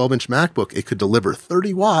MacBook, 12-inch MacBook, it could deliver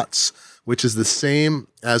 30 watts, which is the same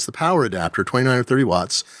as the power adapter, 29 or 30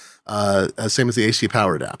 watts. Same as the AC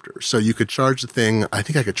power adapter. So you could charge the thing. I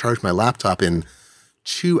think I could charge my laptop in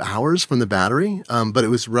 2 hours from the battery, but it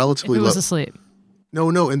was relatively low. If it was asleep.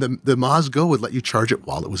 No, and the Moz Go would let you charge it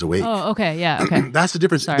while it was awake. Oh, okay, yeah, okay. That's the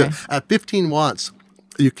difference. Sorry. At 15 watts,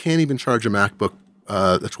 you can't even charge a MacBook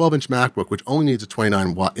a 12-inch MacBook, which only needs a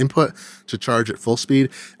 29-watt input to charge at full speed,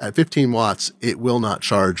 at 15 watts, it will not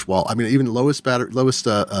charge. Even lowest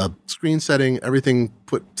screen setting, everything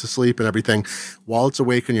put to sleep and everything, while it's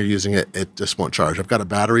awake and you're using it, it just won't charge. I've got a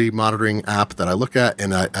battery monitoring app that I look at,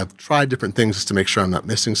 and I've tried different things just to make sure I'm not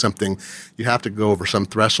missing something. You have to go over some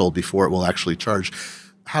threshold before it will actually charge.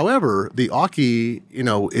 However, the Aukey,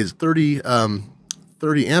 is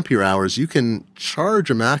 30 ampere hours. You can charge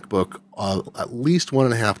a MacBook at least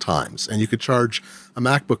 1.5 times, and you could charge a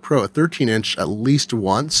MacBook Pro, a 13-inch, at least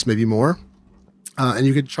once, maybe more. And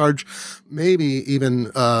you could charge maybe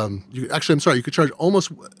even you could charge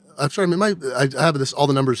almost. I have all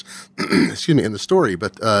the numbers, excuse me, in the story,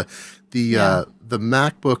 but the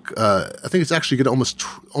MacBook, I think it's actually get almost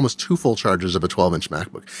 2 full charges of a 12-inch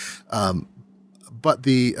MacBook. But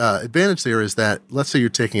the advantage there is that, let's say you're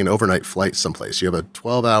taking an overnight flight someplace. You have a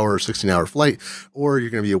 12-hour or 16-hour flight, or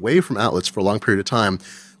you're going to be away from outlets for a long period of time.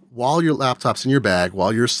 While your laptop's in your bag,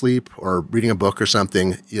 while you're asleep or reading a book or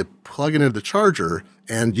something, you plug it into the charger,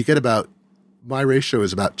 and you get my ratio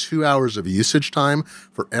is about 2 hours of usage time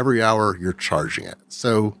for every hour you're charging it.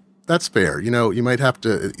 So that's fair. You might have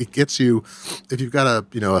to, it gets you, if you've got a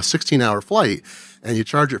 16-hour flight, and you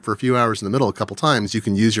charge it for a few hours in the middle a couple times, you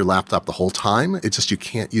can use your laptop the whole time. It's just you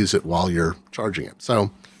can't use it while you're charging it.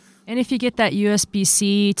 So, and if you get that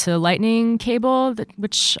USB-C to Lightning cable,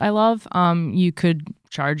 which I love, you could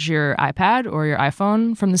charge your iPad or your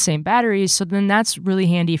iPhone from the same batteries. So then that's really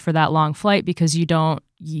handy for that long flight, because you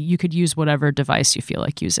could use whatever device you feel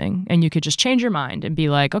like using, and you could just change your mind and be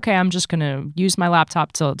like, okay, I'm just going to use my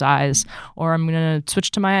laptop till it dies, or I'm going to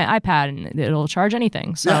switch to my iPad and it'll charge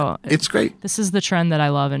anything. So yeah, it's great. This is the trend that I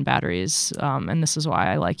love in batteries, and this is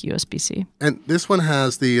why I like USB-C. And this one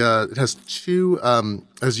has it has two,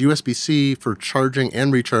 has USB-C for charging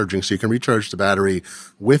and recharging, so you can recharge the battery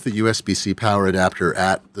with a USB-C power adapter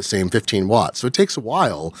at the same 15 watts. So it takes a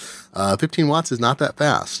while. 15 watts is not that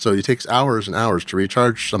fast, so it takes hours and hours to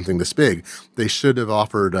recharge something this big. They should have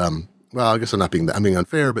offered, I guess I'm being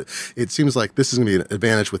unfair, but it seems like this is going to be an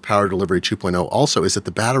advantage with Power Delivery 2.0 also, is that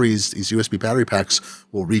the batteries, these USB battery packs,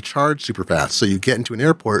 will recharge super fast. So you get into an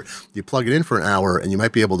airport, you plug it in for an hour, and you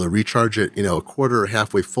might be able to recharge it, a quarter or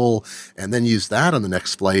halfway full, and then use that on the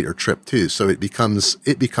next flight or trip too. So it becomes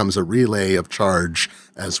a relay of charge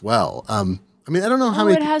as well. I don't know how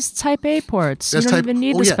many. It has Type A ports. You don't even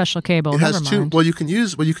need the special cable. It has Never mind. Well, you can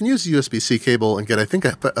use the USB-C cable and get, I think,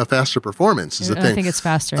 a faster performance. Is the thing. I think it's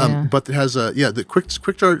faster. Yeah. But it has the Quick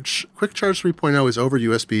Charge 3.0 is over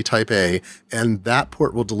USB Type A, and that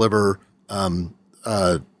port will deliver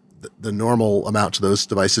the normal amount to those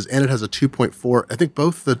devices, and it has a 2.4. I think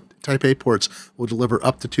both the Type A ports will deliver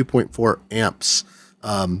up to 2.4 amps.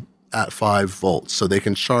 At 5 volts. So they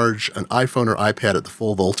can charge an iPhone or iPad at the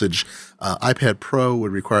full voltage. iPad Pro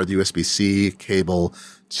would require the USB-C cable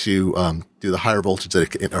to do the higher voltage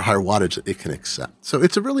or higher wattage that it can accept. So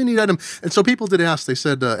it's a really neat item. And so people did ask, they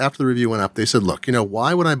said, after the review went up, they said, look,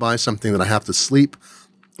 why would I buy something that I have to sleep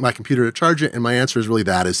my computer to charge it? And my answer is really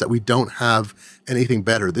is that we don't have anything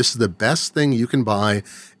better. This is the best thing you can buy.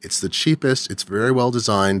 It's the cheapest. It's very well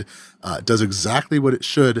designed. It does exactly what it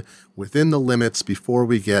should within the limits before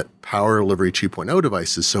we get Power Delivery 2.0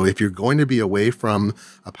 devices. So if you're going to be away from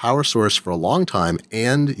a power source for a long time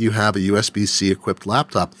and you have a USB-C equipped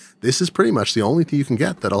laptop, this is pretty much the only thing you can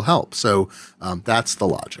get that'll help. So that's the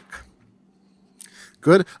logic.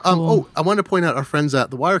 Good. Cool. I wanted to point out our friends at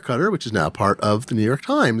The Wirecutter, which is now part of the New York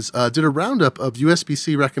Times, did a roundup of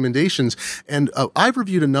USB-C recommendations. And I've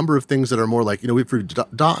reviewed a number of things that are more like, we've reviewed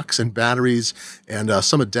docks and batteries and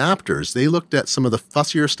some adapters. They looked at some of the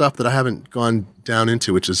fussier stuff that I haven't gone down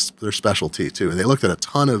into, which is their specialty too. And they looked at a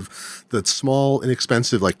ton of the small,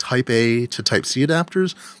 inexpensive, like Type A to Type C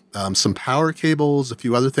adapters, some power cables, a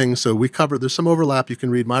few other things. So we covered, there's some overlap. You can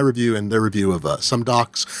read my review and their review of some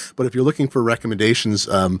docks. But if you're looking for recommendations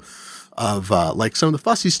of like some of the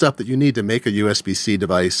fussy stuff that you need to make a USB-C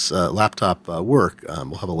device, laptop work,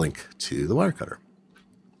 we'll have a link to the Wirecutter.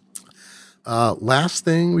 Last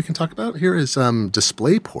thing we can talk about here is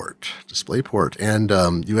DisplayPort and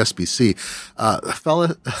USB-C.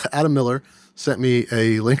 Fella Adam Miller sent me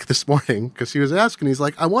a link this morning because he was asking. He's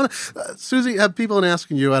like, I want to, Susie, have people been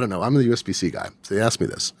asking you? I don't know. I'm the USB-C guy. So he asked me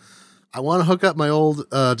this. I want to hook up my old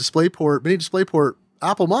mini DisplayPort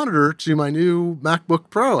Apple monitor to my new MacBook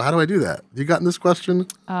Pro. How do I do that? You gotten this question?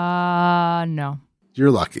 No.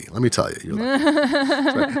 You're lucky. Let me tell you. You're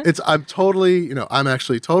lucky. I'm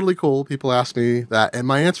actually totally cool. People ask me that. And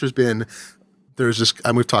my answer has been, there's this,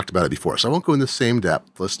 and we've talked about it before, so I won't go in the same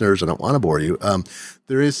depth, listeners. I don't want to bore you.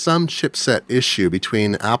 There is some chipset issue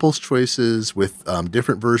between Apple's choices with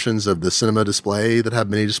different versions of the Cinema display that have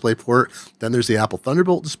mini DisplayPort. Then there's the Apple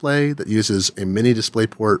Thunderbolt display that uses a mini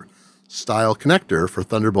DisplayPort style connector for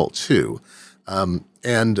Thunderbolt 2.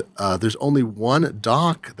 And there's only one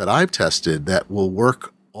dock that I've tested that will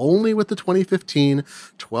work only with the 2015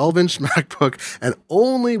 12-inch MacBook and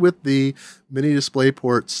only with the mini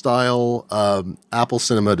DisplayPort style Apple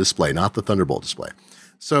Cinema display, not the Thunderbolt display.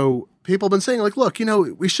 So people have been saying, like, look,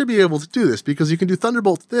 we should be able to do this because you can do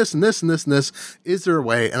Thunderbolt this and this and this and this. Is there a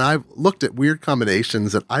way? And I've looked at weird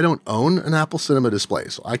combinations, and I don't own an Apple Cinema display,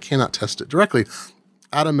 so I cannot test it directly.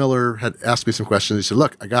 Adam Miller had asked me some questions. He said,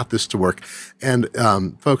 look, I got this to work. And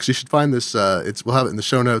folks, you should find this. We'll have it in the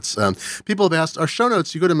show notes. People have asked, our show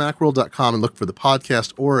notes, you go to macworld.com and look for the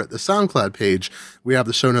podcast, or at the SoundCloud page, we have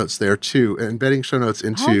the show notes there too, embedding show notes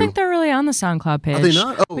into... I don't think they're really on the SoundCloud page. Are they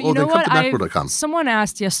not? But you know then come what? to macworld.com. Someone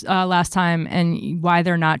asked last time and why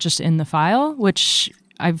they're not just in the file, which...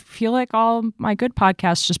 I feel like all my good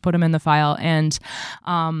podcasts just put them in the file. And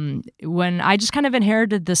when I just kind of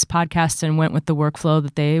inherited this podcast and went with the workflow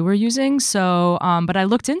that they were using. So, but I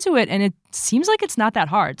looked into it and it seems like it's not that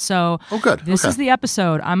hard. So this is the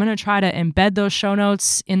episode. I'm going to try to embed those show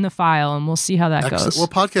notes in the file and we'll see how that goes. Well,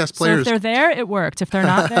 podcast players... So if they're there, it worked. If they're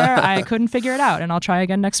not there, I couldn't figure it out and I'll try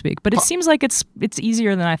again next week. But it seems like it's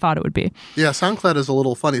easier than I thought it would be. Yeah, SoundCloud is a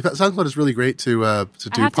little funny. SoundCloud is really great to do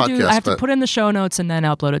podcasts. I have to put in the show notes and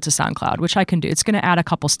then upload it to SoundCloud, which I can do. It's going to add a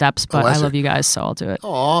couple steps, but I love you guys, so I'll do it.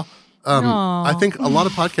 Aw. I think a lot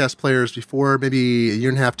of podcast players before maybe a year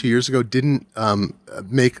and a half, 2 years ago didn't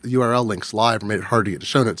make URL links live or made it hard to get to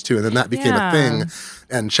show notes too. And then that became a thing,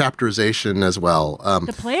 and chapterization as well.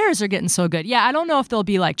 The players are getting so good. Yeah, I don't know if they'll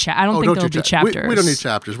be like I don't think there'll be chapters. We don't need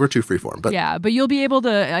chapters. We're too freeform. But yeah, but you'll be able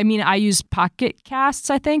to. I mean, I use Pocket Casts,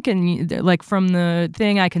 I think, and like from the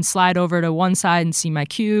thing, I can slide over to one side and see my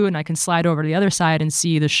queue, and I can slide over to the other side and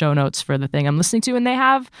see the show notes for the thing I'm listening to, and they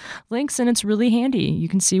have links, and it's really handy. You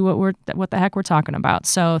can see what the heck we're talking about.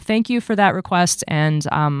 So thank you for that request, and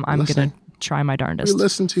I'm gonna try my darndest. We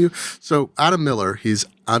listen to you. So Adam Miller, he's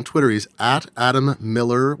on Twitter. He's at Adam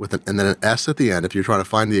Miller and then an S at the end. If you're trying to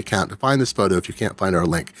find the account to find this photo, if you can't find our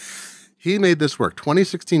link, he made this work.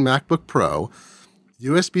 2016 MacBook Pro,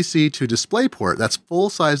 USB-C to DisplayPort. That's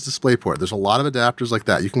full-size DisplayPort. There's a lot of adapters like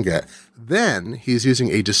that you can get. Then he's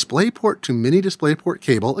using a DisplayPort to mini DisplayPort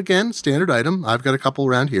cable. Again, standard item. I've got a couple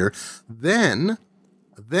around here. Then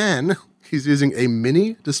he's using a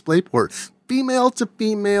mini DisplayPort, female to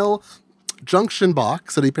female junction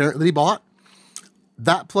box that he bought.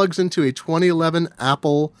 That plugs into a 2011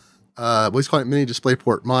 Apple, he's calling it mini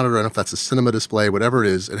DisplayPort monitor. I don't know if that's a Cinema display, whatever it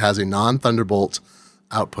is. It has a non-Thunderbolt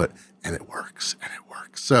output, and it works.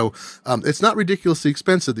 So it's not ridiculously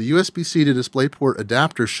expensive. The USB-C to DisplayPort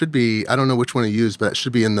adapter should be, I don't know which one to use, but it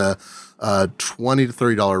should be in the $20 to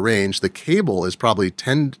 $30 range. The cable is probably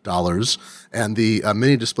 $10, and the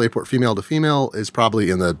mini DisplayPort female to female is probably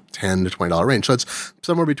in the $10 to $20 range. So it's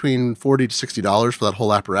somewhere between $40 to $60 for that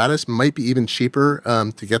whole apparatus. Might be even cheaper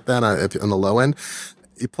to get that on the low end.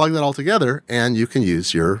 You plug that all together, and you can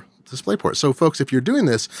use your DisplayPort. So, folks, if you're doing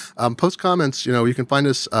this, post comments. You can find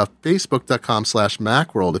us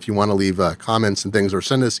facebook.com/Macworld if you want to leave comments and things, or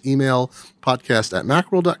send us email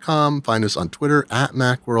podcast@macworld.com. Find us on Twitter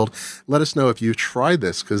 @Macworld. Let us know if you tried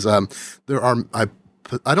this, because I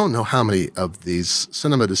don't know how many of these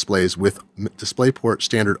Cinema displays with DisplayPort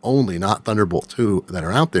standard only, not Thunderbolt 2, that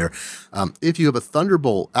are out there. If you have a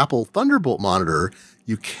Apple Thunderbolt monitor,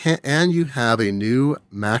 you have a new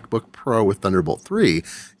MacBook Pro with Thunderbolt 3,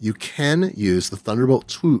 you can use the Thunderbolt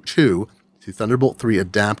 2 to Thunderbolt 3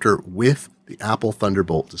 adapter with the Apple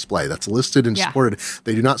Thunderbolt display. That's listed and supported.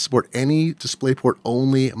 They do not support any DisplayPort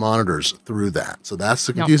only monitors through that. So that's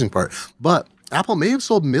the confusing part. But Apple may have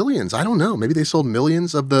sold millions. I don't know. Maybe they sold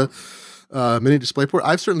millions of the mini DisplayPort.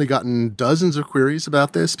 I've certainly gotten dozens of queries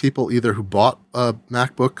about this. People either who bought a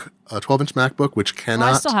MacBook, a 12-inch MacBook, which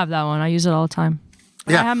cannot... I still have that one. I use it all the time.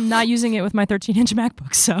 Yeah. I'm not using it with my 13-inch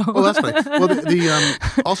MacBook, so... Oh, that's funny. Well,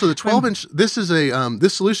 also the 12-inch... This is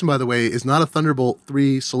this solution, by the way, is not a Thunderbolt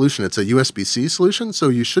 3 solution. It's a USB-C solution, so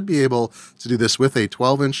you should be able to do this with a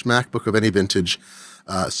 12-inch MacBook of any vintage,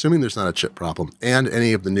 assuming there's not a chip problem, and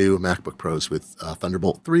any of the new MacBook Pros with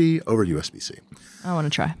Thunderbolt 3 over USB-C. I want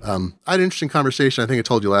to try. I had an interesting conversation, I think I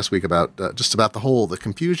told you last week, about just about the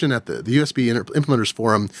confusion at the USB Implementers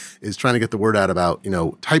Forum is trying to get the word out about,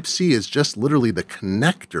 Type-C is just literally the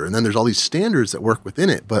connector, and then there's all these standards that work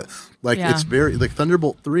within it. But it's very,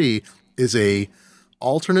 Thunderbolt 3 is a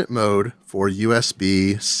alternate mode for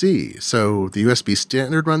USB-C. So the USB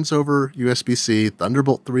standard runs over USB-C,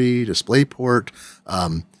 Thunderbolt 3, DisplayPort.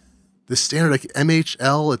 This standard, like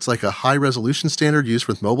MHL, it's like a high resolution standard used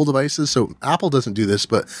with mobile devices. So Apple doesn't do this,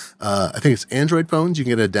 but I think it's Android phones. You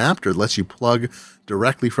can get an adapter that lets you plug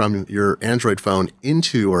directly from your Android phone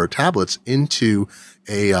into, or tablets, into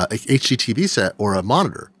a HDTV set or a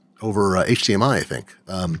monitor over HDMI, I think.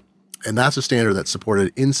 And that's a standard that's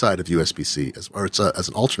supported inside of USB-C, or it's as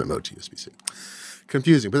an alternate mode to USB-C.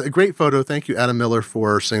 Confusing, but a great photo. Thank you, Adam Miller,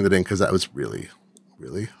 for sending that in, because that was really,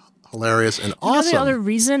 really hilarious and awesome. The other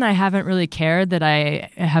reason I haven't really cared that I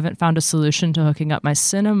haven't found a solution to hooking up my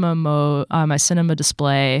cinema my cinema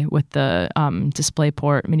display with the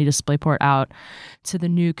mini DisplayPort out to the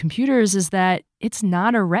new computers is that it's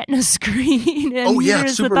not a Retina screen. And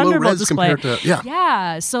it's super low res display. Compared to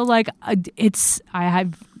yeah. So like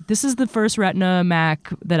this is the first Retina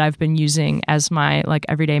Mac that I've been using as my like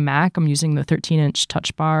everyday Mac. I'm using the 13-inch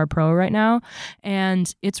Touch Bar Pro right now,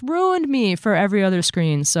 and it's ruined me for every other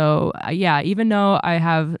screen. So even though I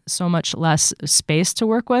have so much less space to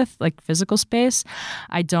work with, like physical space,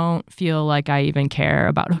 I don't feel like I even care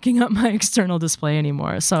about hooking up my external display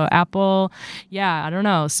anymore. So Apple, I don't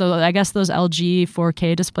know. So I guess those LG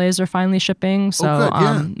 4K displays are finally shipping. So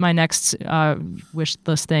my next wish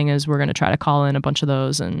list thing is we're going to try to call in a bunch of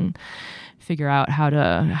those and figure out how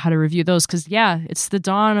to review those, because it's the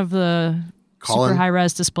dawn of the super high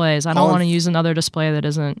res displays. I don't want to use another display that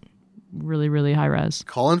isn't really, really high res.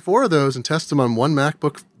 Call in 4 of those and test them on one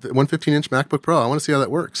 15-inch MacBook Pro. I want to see how that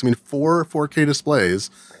works. I mean, 4 4K displays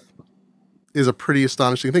is a pretty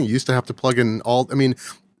astonishing thing. You used to have to plug in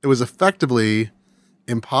it was effectively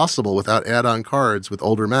impossible without add-on cards with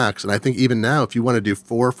older Macs. And I think even now, if you want to do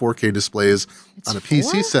 4 4K displays on a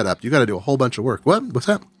PC setup, you got to do a whole bunch of work. What's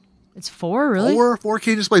that? It's 4, really? 4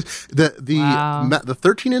 4K displays. The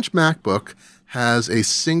 13-inch MacBook has a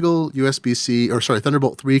single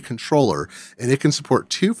Thunderbolt 3 controller, and it can support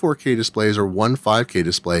 2 4K displays or 1 5K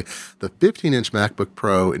display. The 15-inch MacBook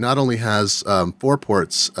Pro, it not only has 4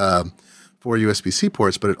 ports, 4 USB-C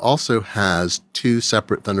ports, but it also has 2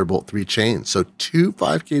 separate Thunderbolt 3 chains. So 2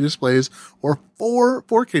 5K displays or 4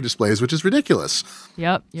 4K displays, which is ridiculous.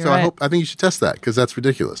 Yep, you're right. I think you should test that, because that's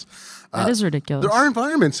ridiculous. That is ridiculous. There are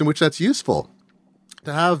environments in which that's useful.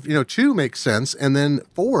 To have, 2 makes sense, and then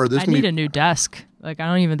 4, I need a new desk. Like, I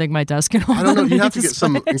don't even think my desk can hold I don't know. You have to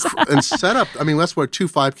displays. get some and set up. I mean, that's where 2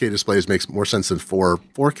 5K displays makes more sense than 4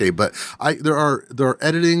 4K. But there are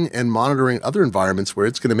editing and monitoring other environments where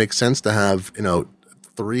it's going to make sense to have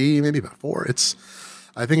 3, maybe about 4.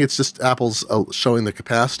 I think it's just Apple's showing the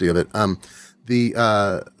capacity of it.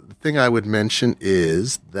 The thing I would mention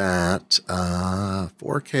is that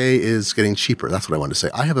 4K is getting cheaper. That's what I wanted to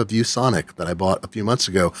say. I have a ViewSonic that I bought a few months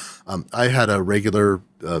ago. I had a regular,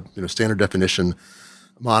 standard definition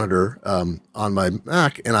monitor on my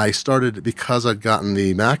Mac, and I started, because I'd gotten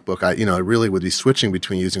the MacBook, I really would be switching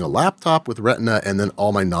between using a laptop with Retina and then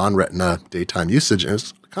all my non-Retina daytime usage, and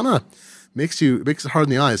it's kind of makes it hard on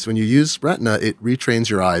the eyes. So when you use Retina, it retrains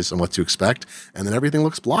your eyes on what to expect, and then everything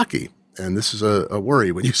looks blocky. And this is a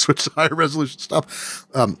worry when you switch to higher resolution stuff.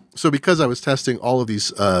 So because I was testing all of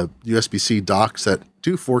these USB-C docks that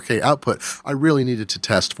do 4K output, I really needed to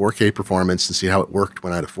test 4K performance and see how it worked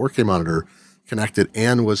when I had a 4K monitor connected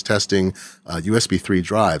and was testing USB 3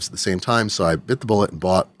 drives at the same time. So I bit the bullet and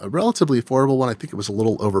bought a relatively affordable one. I think it was a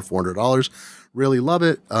little over $400. Really love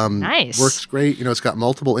it. Nice. Works great. It's got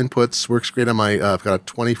multiple inputs. Works great on my, I've got a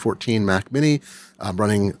 2014 Mac Mini. I'm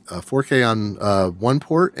running 4K on one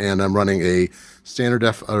port, and I'm running a standard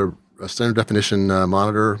definition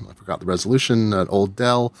monitor. I forgot the resolution, an old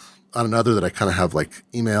Dell, on another that I kind of have like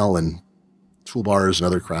email and toolbars and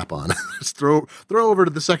other crap on. Just throw over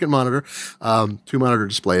to the second monitor. 2 monitor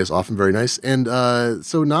display is often very nice, and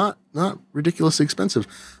so not ridiculously expensive.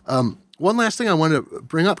 One last thing I wanted to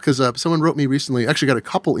bring up, because someone wrote me recently, actually got a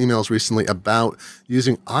couple emails recently about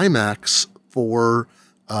using iMacs for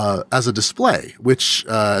as a display, which,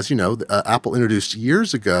 as you know, Apple introduced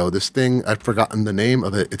years ago, this thing, I've forgotten the name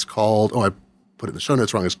of it. It's called, I put it in the show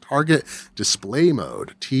notes wrong, it's Target Display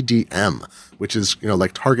Mode, TDM, which is,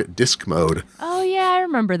 like Target Disc Mode. Oh, yeah, I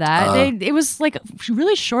remember that. It was like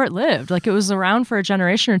really short-lived. Like it was around for a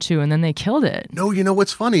generation or two, and then they killed it. No, you know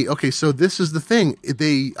what's funny? Okay, so this is the thing.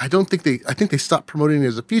 I think they stopped promoting it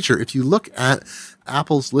as a feature. If you look at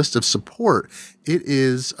Apple's list of support, it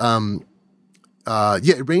is...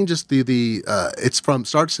 it ranges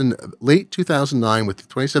starts in late 2009 with the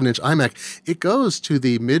 27-inch iMac. It goes to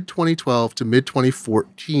the mid 2012 to mid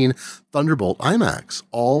 2014 Thunderbolt iMacs.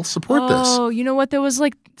 All support this. Oh, you know what? There was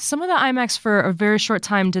like some of the iMacs for a very short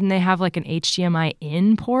time, didn't they have like an HDMI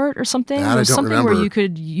in port or something? That I don't something remember. where you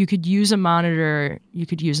could use a monitor, you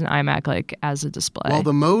could use an iMac like as a display. Well,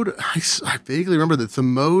 the mode, I vaguely remember that the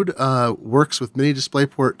mode works with mini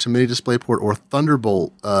DisplayPort to mini DisplayPort or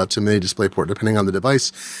Thunderbolt to mini DisplayPort, depending on the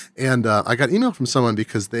device. And I got email from someone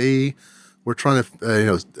because they were trying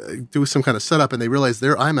to do some kind of setup, and they realized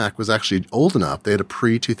their iMac was actually old enough. They had a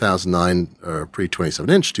pre-2009 or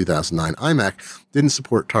pre-27-inch 2009 iMac, didn't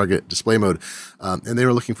support target display mode, and they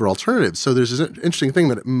were looking for alternatives. So there's this interesting thing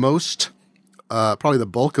that most, probably the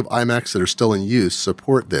bulk of iMacs that are still in use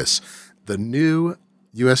support this. The new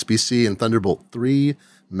USB-C and Thunderbolt 3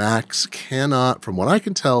 Macs cannot, from what I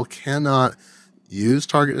can tell, cannot use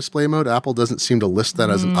target display mode. Apple doesn't seem to list that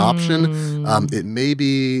as an option. It may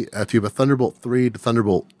be if you have a Thunderbolt 3 to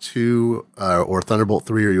Thunderbolt 2 or Thunderbolt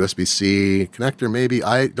 3 or USB-C connector, maybe.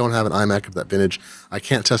 I don't have an iMac of that vintage. I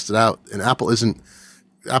can't test it out. And Apple's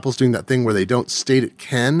doing that thing where they don't state it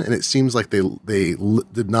can, and it seems like they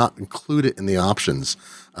did not include it in the options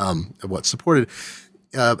of what's supported.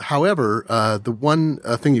 However, the one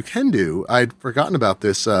thing you can do, I'd forgotten about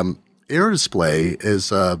this, AirDisplay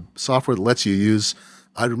is software that lets you use,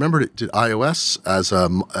 I remembered it did iOS as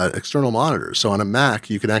an external monitor. So on a Mac,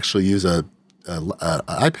 you can actually use an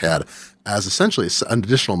iPad as essentially an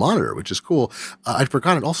additional monitor, which is cool. I'd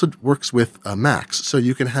forgotten it also works with Macs. So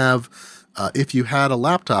you can have, if you had a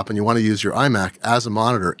laptop and you want to use your iMac as a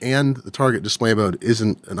monitor and the target display mode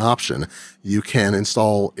isn't an option, you can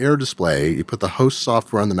install AirDisplay. You put the host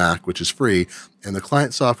software on the Mac, which is free, and the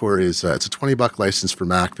client software is it's a $20 license for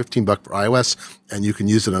Mac, $15 for iOS, and you can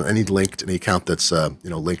use it on any account that's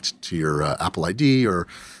linked to your Apple ID, or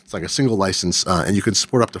it's like a single license, and you can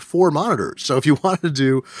support up to 4 monitors. So if you wanted to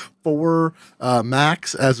do 4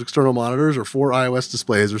 Macs as external monitors or 4 iOS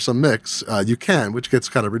displays or some mix, you can, which gets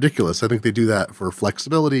kind of ridiculous. I think they do that for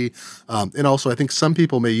flexibility, and also I think some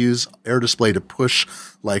people may use AirDisplay to push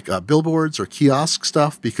like billboards or kiosk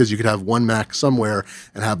stuff, because you could have one Mac somewhere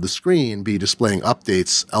and have the screen be displaying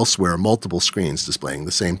updates elsewhere, multiple screens displaying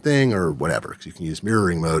the same thing or whatever, because you can use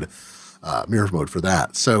mirror mode for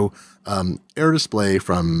that. So AirDisplay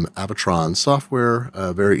from Avatron Software,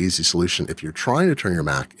 a very easy solution if you're trying to turn your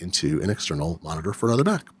Mac into an external monitor for another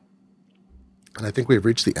Mac. And I think we've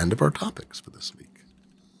reached the end of our topics for this week.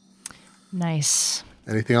 Nice.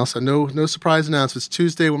 Anything else? No surprise announcements.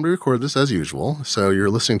 Tuesday when we record this, as usual. So you're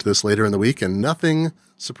listening to this later in the week, and nothing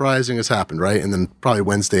surprising has happened, right? And then probably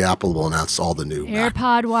Wednesday, Apple will announce all the new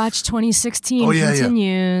AirPod Watch 2016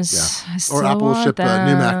 continues. Yeah. Or Apple will ship new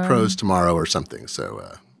Mac Pros tomorrow or something.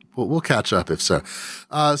 So we'll catch up if so.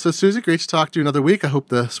 So Susie, great to talk to you another week. I hope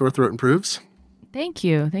the sore throat improves. Thank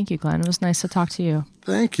you, Glenn. It was nice to talk to you.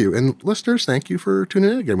 Thank you. And listeners, thank you for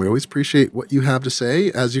tuning in again. We always appreciate what you have to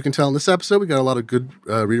say. As you can tell in this episode, we got a lot of good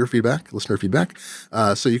reader feedback, listener feedback.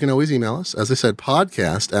 So you can always email us. As I said,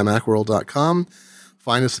 podcast@macworld.com.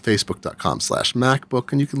 Find us at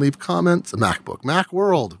facebook.com/MacBook, and you can leave comments.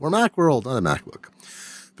 Macworld. We're Macworld, not a MacBook.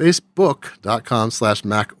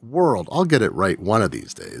 Facebook.com/MacWorld. I'll get it right one of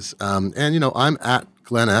these days. And I'm at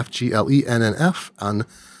Glenn F, GLENNF on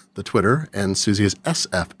the Twitter, and Susie is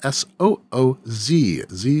SFSOOZ,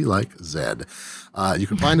 Z like Z. You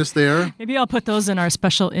can find us there. Maybe I'll put those in our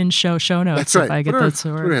special in-show show notes. That's right. If I get that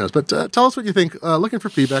sort. But tell us what you think. Looking for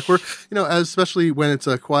feedback. We're, especially when it's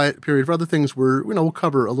a quiet period for other things, we'll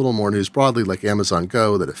cover a little more news broadly, like Amazon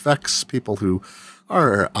Go, that affects people who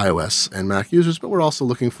are iOS and Mac users, but we're also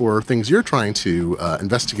looking for things you're trying to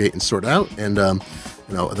investigate and sort out. And,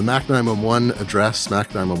 the Mac 911 address,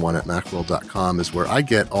 mac911@macworld.com, is where I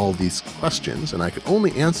get all these questions, and I can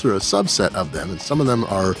only answer a subset of them, and some of them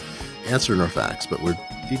are answered in our facts, but we're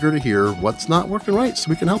eager to hear what's not working right so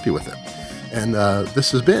we can help you with it. And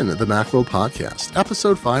this has been the Macworld Podcast,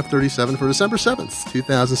 episode 537 for December 7th,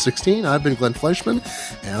 2016. I've been Glenn Fleischman,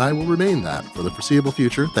 and I will remain that for the foreseeable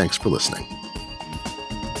future. Thanks for listening.